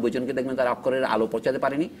শতকরা 90 জনকে দেখবেন তারা অক্ষরের আলো পৌঁছাতে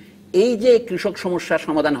পারেনি। এই যে কৃষক সমস্যার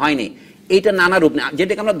সমাধান হয়নি, এইটা নানা রূপ নেই।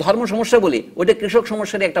 যেটাকে আমরা ধর্ম সমস্যা বলি, ওটা কৃষক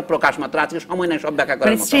সমস্যার একটা প্রকাশ মাত্র। আজকে সময় নাই সব ব্যাখ্যা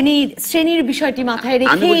করার মতো। শ্রেণীর বিষয়টি মাথায়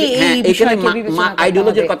রেখে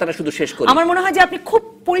আইডিওলজির কথাটা শুধু শেষ করি। আমার মনে হয় যে আপনি খুব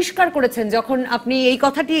পরিষ্কার করেছেন যখন আপনি এই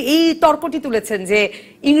কথাটি, এই তর্কটি তুলেছেন যে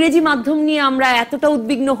ইংরেজি মাধ্যম নিয়ে আমরা এতটা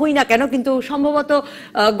উদ্বিগ্ন হই না কেন, কিন্তু সম্ভবত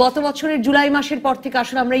গত বছরের জুলাই মাসের পর থেকে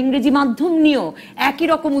আসলে আমরা ইংরেজি মাধ্যম নিয়েও একই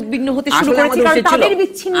রকম উদ্বিগ্ন হতে শুরু করেছি, কারণ তাদের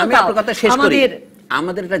বিচ্ছিন্নতা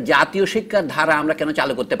আমাদের একটা জাতীয় শিক্ষার ধারা আমরা কেন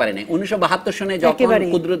চালু করতে পারি না? 1972 সনে যখন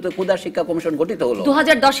ক্ষুদ্র শিক্ষা কমিশন গঠিত হলো,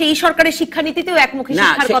 2010 এই সরকারের শিক্ষানীতিতেও একমুখী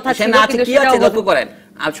শিক্ষার কথা ছিল, কিন্তু কি আছে লক্ষ্য করেন,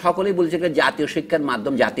 আজ সকলেই বলছে যে জাতীয় শিক্ষার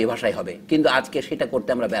মাধ্যম জাতীয় ভাষায় হবে, কিন্তু আজকে সেটা করতে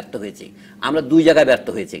আমরা ব্যর্থ হয়েছি। আমরা 2 জায়গায় ব্যর্থ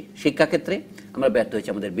হয়েছি, শিক্ষা ক্ষেত্রে আমরা ব্যর্থ হয়েছি,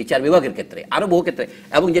 আমাদের বিচার বিভাগের ক্ষেত্রে, আরো বহু ক্ষেত্রে,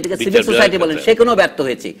 এবং যেটাকে সিভিল সোসাইটি বলেন সেখানেও ব্যর্থ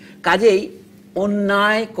হয়েছি। কাজেই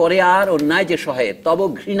অন্যায় করে আর অন্যায় যে সহে তব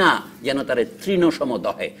ঘৃণা যেন তার তৃণ সম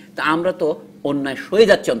দহে। তা আমরা তো অন্যায় সয়ে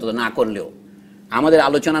যাচ্ছে, অন্তত না করলেও আমাদের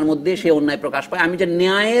আলোচনার মধ্যে সে অন্যায় প্রকাশ পায়। আমি যে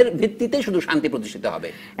ন্যায়ের ভিত্তিতে শুধু শান্তি প্রতিষ্ঠিত হবে।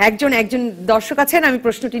 একজন দর্শক আছেন, আমি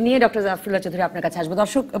প্রশ্নটি নিয়ে ডক্টর জাফরুল্লাহ চৌধুরী আপনার কাছে আসবো।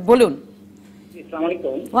 দর্শক বলুন। আসসালামু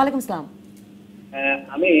আলাইকুম। ওয়ালাইকুম আসসালাম।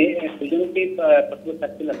 আমি দুজনকে প্রশ্ন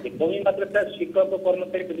চাচ্ছিলাম যে কওমি মাদ্রাসার শিক্ষক ও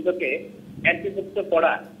কর্মচারী দুজনকে অন্তর্ভুক্ত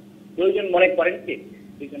করা প্রয়োজন মনে করেন কি?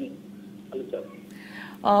 দুজন আলোচনা।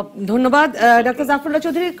 ধন্যবাদ ডক্টর জাফরুল্লাহ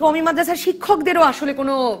চৌধুরী। কওমি মাদ্রাসার শিক্ষকদেরও আসলে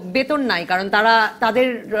কোনো বেতন নাই, কারণ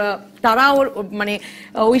তারা মানে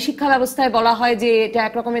ওই শিক্ষা ব্যবস্থায় বলা হয় যে এটা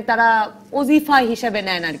একরকমের তারা ওজিফা হিসেবে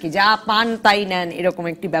নেন আর কি, যা পান তাই নেন, এরকম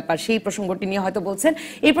একটি ব্যাপার। সেই প্রসঙ্গটি নিয়ে হয়তো বলছেন,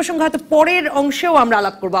 এই প্রসঙ্গে হয়তো পরের অংশেও আমরা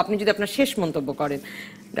আলাপ করবো, আপনি যদি আপনার শেষ মন্তব্য করেন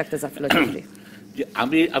ডক্টর জাফরুল্লাহ চৌধুরী।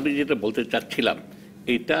 আমি যেটা বলতে চাচ্ছিলাম,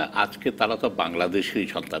 এটা আজকে তারা তো বাংলাদেশেরই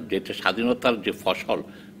সন্তান, যেটা স্বাধীনতার যে ফসল,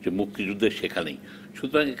 যে মুক্তিযুদ্ধের, সেখানেই।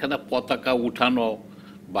 সুতরাং এখানে পতাকা উঠানো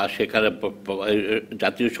বা সেখানে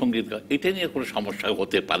জাতীয় সঙ্গীত এটা নিয়ে কোনো সমস্যা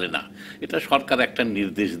হতে পারে না। এটা সরকার একটা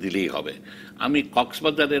নির্দেশ দিলেই হবে। আমি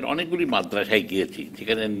কক্সবাজারের অনেকগুলি মাদ্রাসায় গিয়েছি,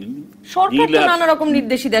 যেখানে সরকার তো নানা রকম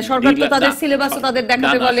নির্দেশই দেয়, সরকার তো তাদের সিলেবাসও তাদের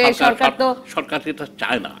দেখাতে বলে, সরকার এটা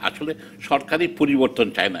চায় না। আসলে সরকারি পরিবর্তন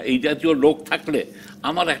চায় না। এই জাতীয় লোক থাকলে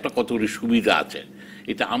আমার একটা কতগুলি সুবিধা আছে,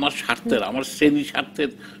 এটা আমার স্বার্থের, আমার শ্রেণী স্বার্থের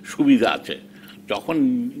সুবিধা আছে। যখন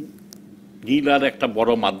নীলার একটা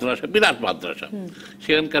বড় মাদ্রাসা, বিরাট মাদ্রাসা,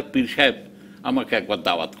 সেখানকার পীর সাহেব আমাকে একবার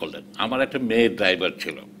দাওয়াত করলেন। আমার একটা মেয়ের ড্রাইভার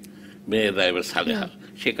ছিল, মেয়ের ড্রাইভার সালেহা,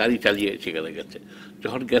 সে গাড়ি চালিয়ে সেখানে গেছে।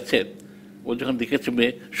 যখন গেছে, ও যখন দেখেছে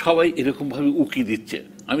মেয়ে সবাই এরকমভাবে উকি দিচ্ছে,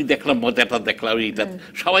 আমি দেখলাম মজাটা, দেখলাম এইটা,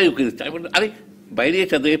 সবাই উকি দিচ্ছে। আমি বললাম, আরে বাইরে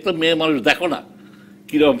এসে তো মেয়ে মানুষ দেখো না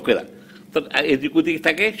কিরকম করে। তো এদিক ওদিক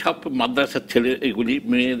থাকে সব মাদ্রাসার ছেলে, এগুলি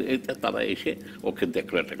মেয়ের, তারা এসে ওকে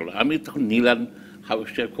দেখলো, এটা করলো। আমি তখন নীলান হাউস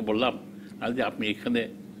সাহেবকে বললাম, যে আপনি এখানে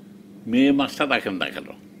মেয়ে মাস্টার রাখেন না কেন,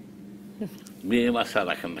 মেয়ে মাস্টার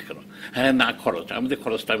রাখেন না কেন? হ্যাঁ না, খরচ, আমাদের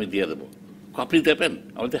খরচটা আমি দিয়ে দেবো। আপনি দেবেন?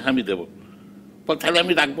 আমাদের হ্যাঁ আমি দেবো। তাহলে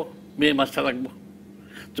আমি রাখবো, মেয়ে মাস্টার রাখবো।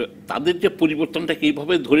 তো তাদের যে পরিবর্তনটাকে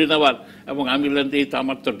এইভাবে ধরে নেওয়ার, এবং আমি বললাম যে এই তো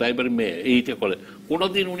আমার তো ড্রাইভার মেয়ে এইটা করে,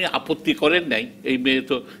 কোনোদিন উনি আপত্তি করেন নাই। এই মেয়ে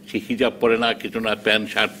তো সে হিজাব পরে না, কিছু না, প্যান্ট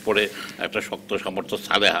শার্ট পরে, একটা শক্ত সামর্থ্য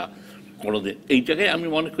সালেহা, কোনোদিন। এই জায়গায় আমি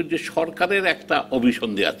মনে করি যে সরকারের একটা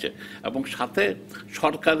অভিসন্ধি আছে, এবং সাথে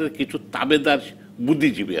সরকারের কিছু তাবেদার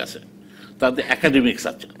বুদ্ধিজীবী আছে, তাদের একাডেমিক্স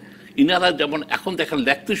আছে। ইনারা যেমন এখন দেখেন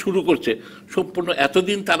লেখতে শুরু করছে, সম্পূর্ণ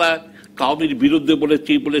এতদিন তারা কাউমির বিরুদ্ধে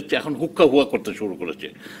বলেছে, এখন হুক্কা হুয়া করতে শুরু করেছে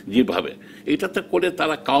যেভাবে। এটাতে করে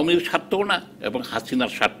তারা কাউমির স্বার্থও না এবং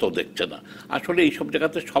হাসিনার স্বার্থও দেখছে না। আসলে এইসব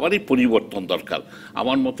জায়গাতে সবারই পরিবর্তন দরকার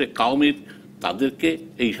আমার মতে। কাউমির তাদেরকে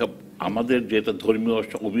এইসব আমাদের যেটা ধর্মীয়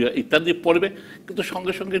অভিযোগ ইত্যাদি পড়বে, কিন্তু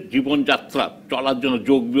সঙ্গে সঙ্গে জীবনযাত্রা চলার জন্য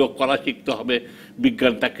যোগ বিয়োগ করা শিখতে হবে,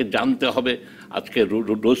 বিজ্ঞানটাকে জানতে হবে। আজকে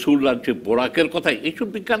রসুল্লার যে বোরাকের কথাই, এইসব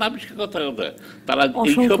বিজ্ঞান আবিষ্কার কথা তারা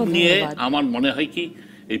এইসব নিয়ে আমার মনে হয় কি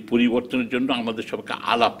এই পরিবর্তনের জন্য আমাদের সবাইকে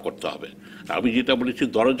আলাপ করতে হবে। আমি যেটা বলেছি,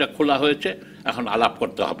 দরজা খোলা হয়েছে, এখন আলাপ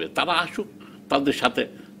করতে হবে। তারা আসুক, তাদের সাথে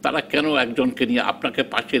তারা কেন একজনকে নিয়ে আপনাকে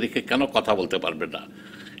পাশে রেখে কেন কথা বলতে পারবে না?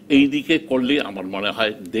 এই দিকে করলে আমার মনে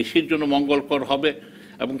হয় দেশের জন্য মঙ্গলকর হবে,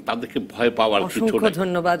 এবং তাদেরকে ভয় পাওয়ার কিছু নেই। অসংখ্য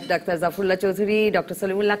ধন্যবাদ ডাক্তার জাফরুল্লাহ চৌধুরী, ডক্টর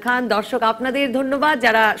সলিমুল্লাহ খান। দর্শক আপনাদের ধন্যবাদ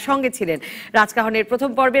যারা সঙ্গে ছিলেন রাজকাহনের প্রথম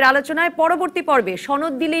পর্বের আলোচনায়। পরবর্তী পর্বে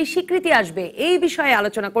সনদ দিলেই স্বীকৃতি আসবে, এই বিষয়ে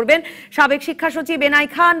আলোচনা করবেন সাবেক শিক্ষা সচিব এনাই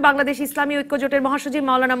খান, বাংলাদেশ ইসলামী ঐক্যজোটের মহাসচিব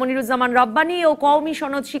মাওলানা মনিরুজ্জামান রব্বানী ও কওমি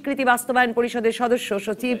সনদ স্বীকৃতি বাস্তবায়ন পরিষদের সদস্য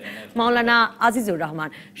সচিব মাওলানা আজিজুর রহমান।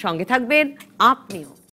 সঙ্গে থাকবেন আপনিও।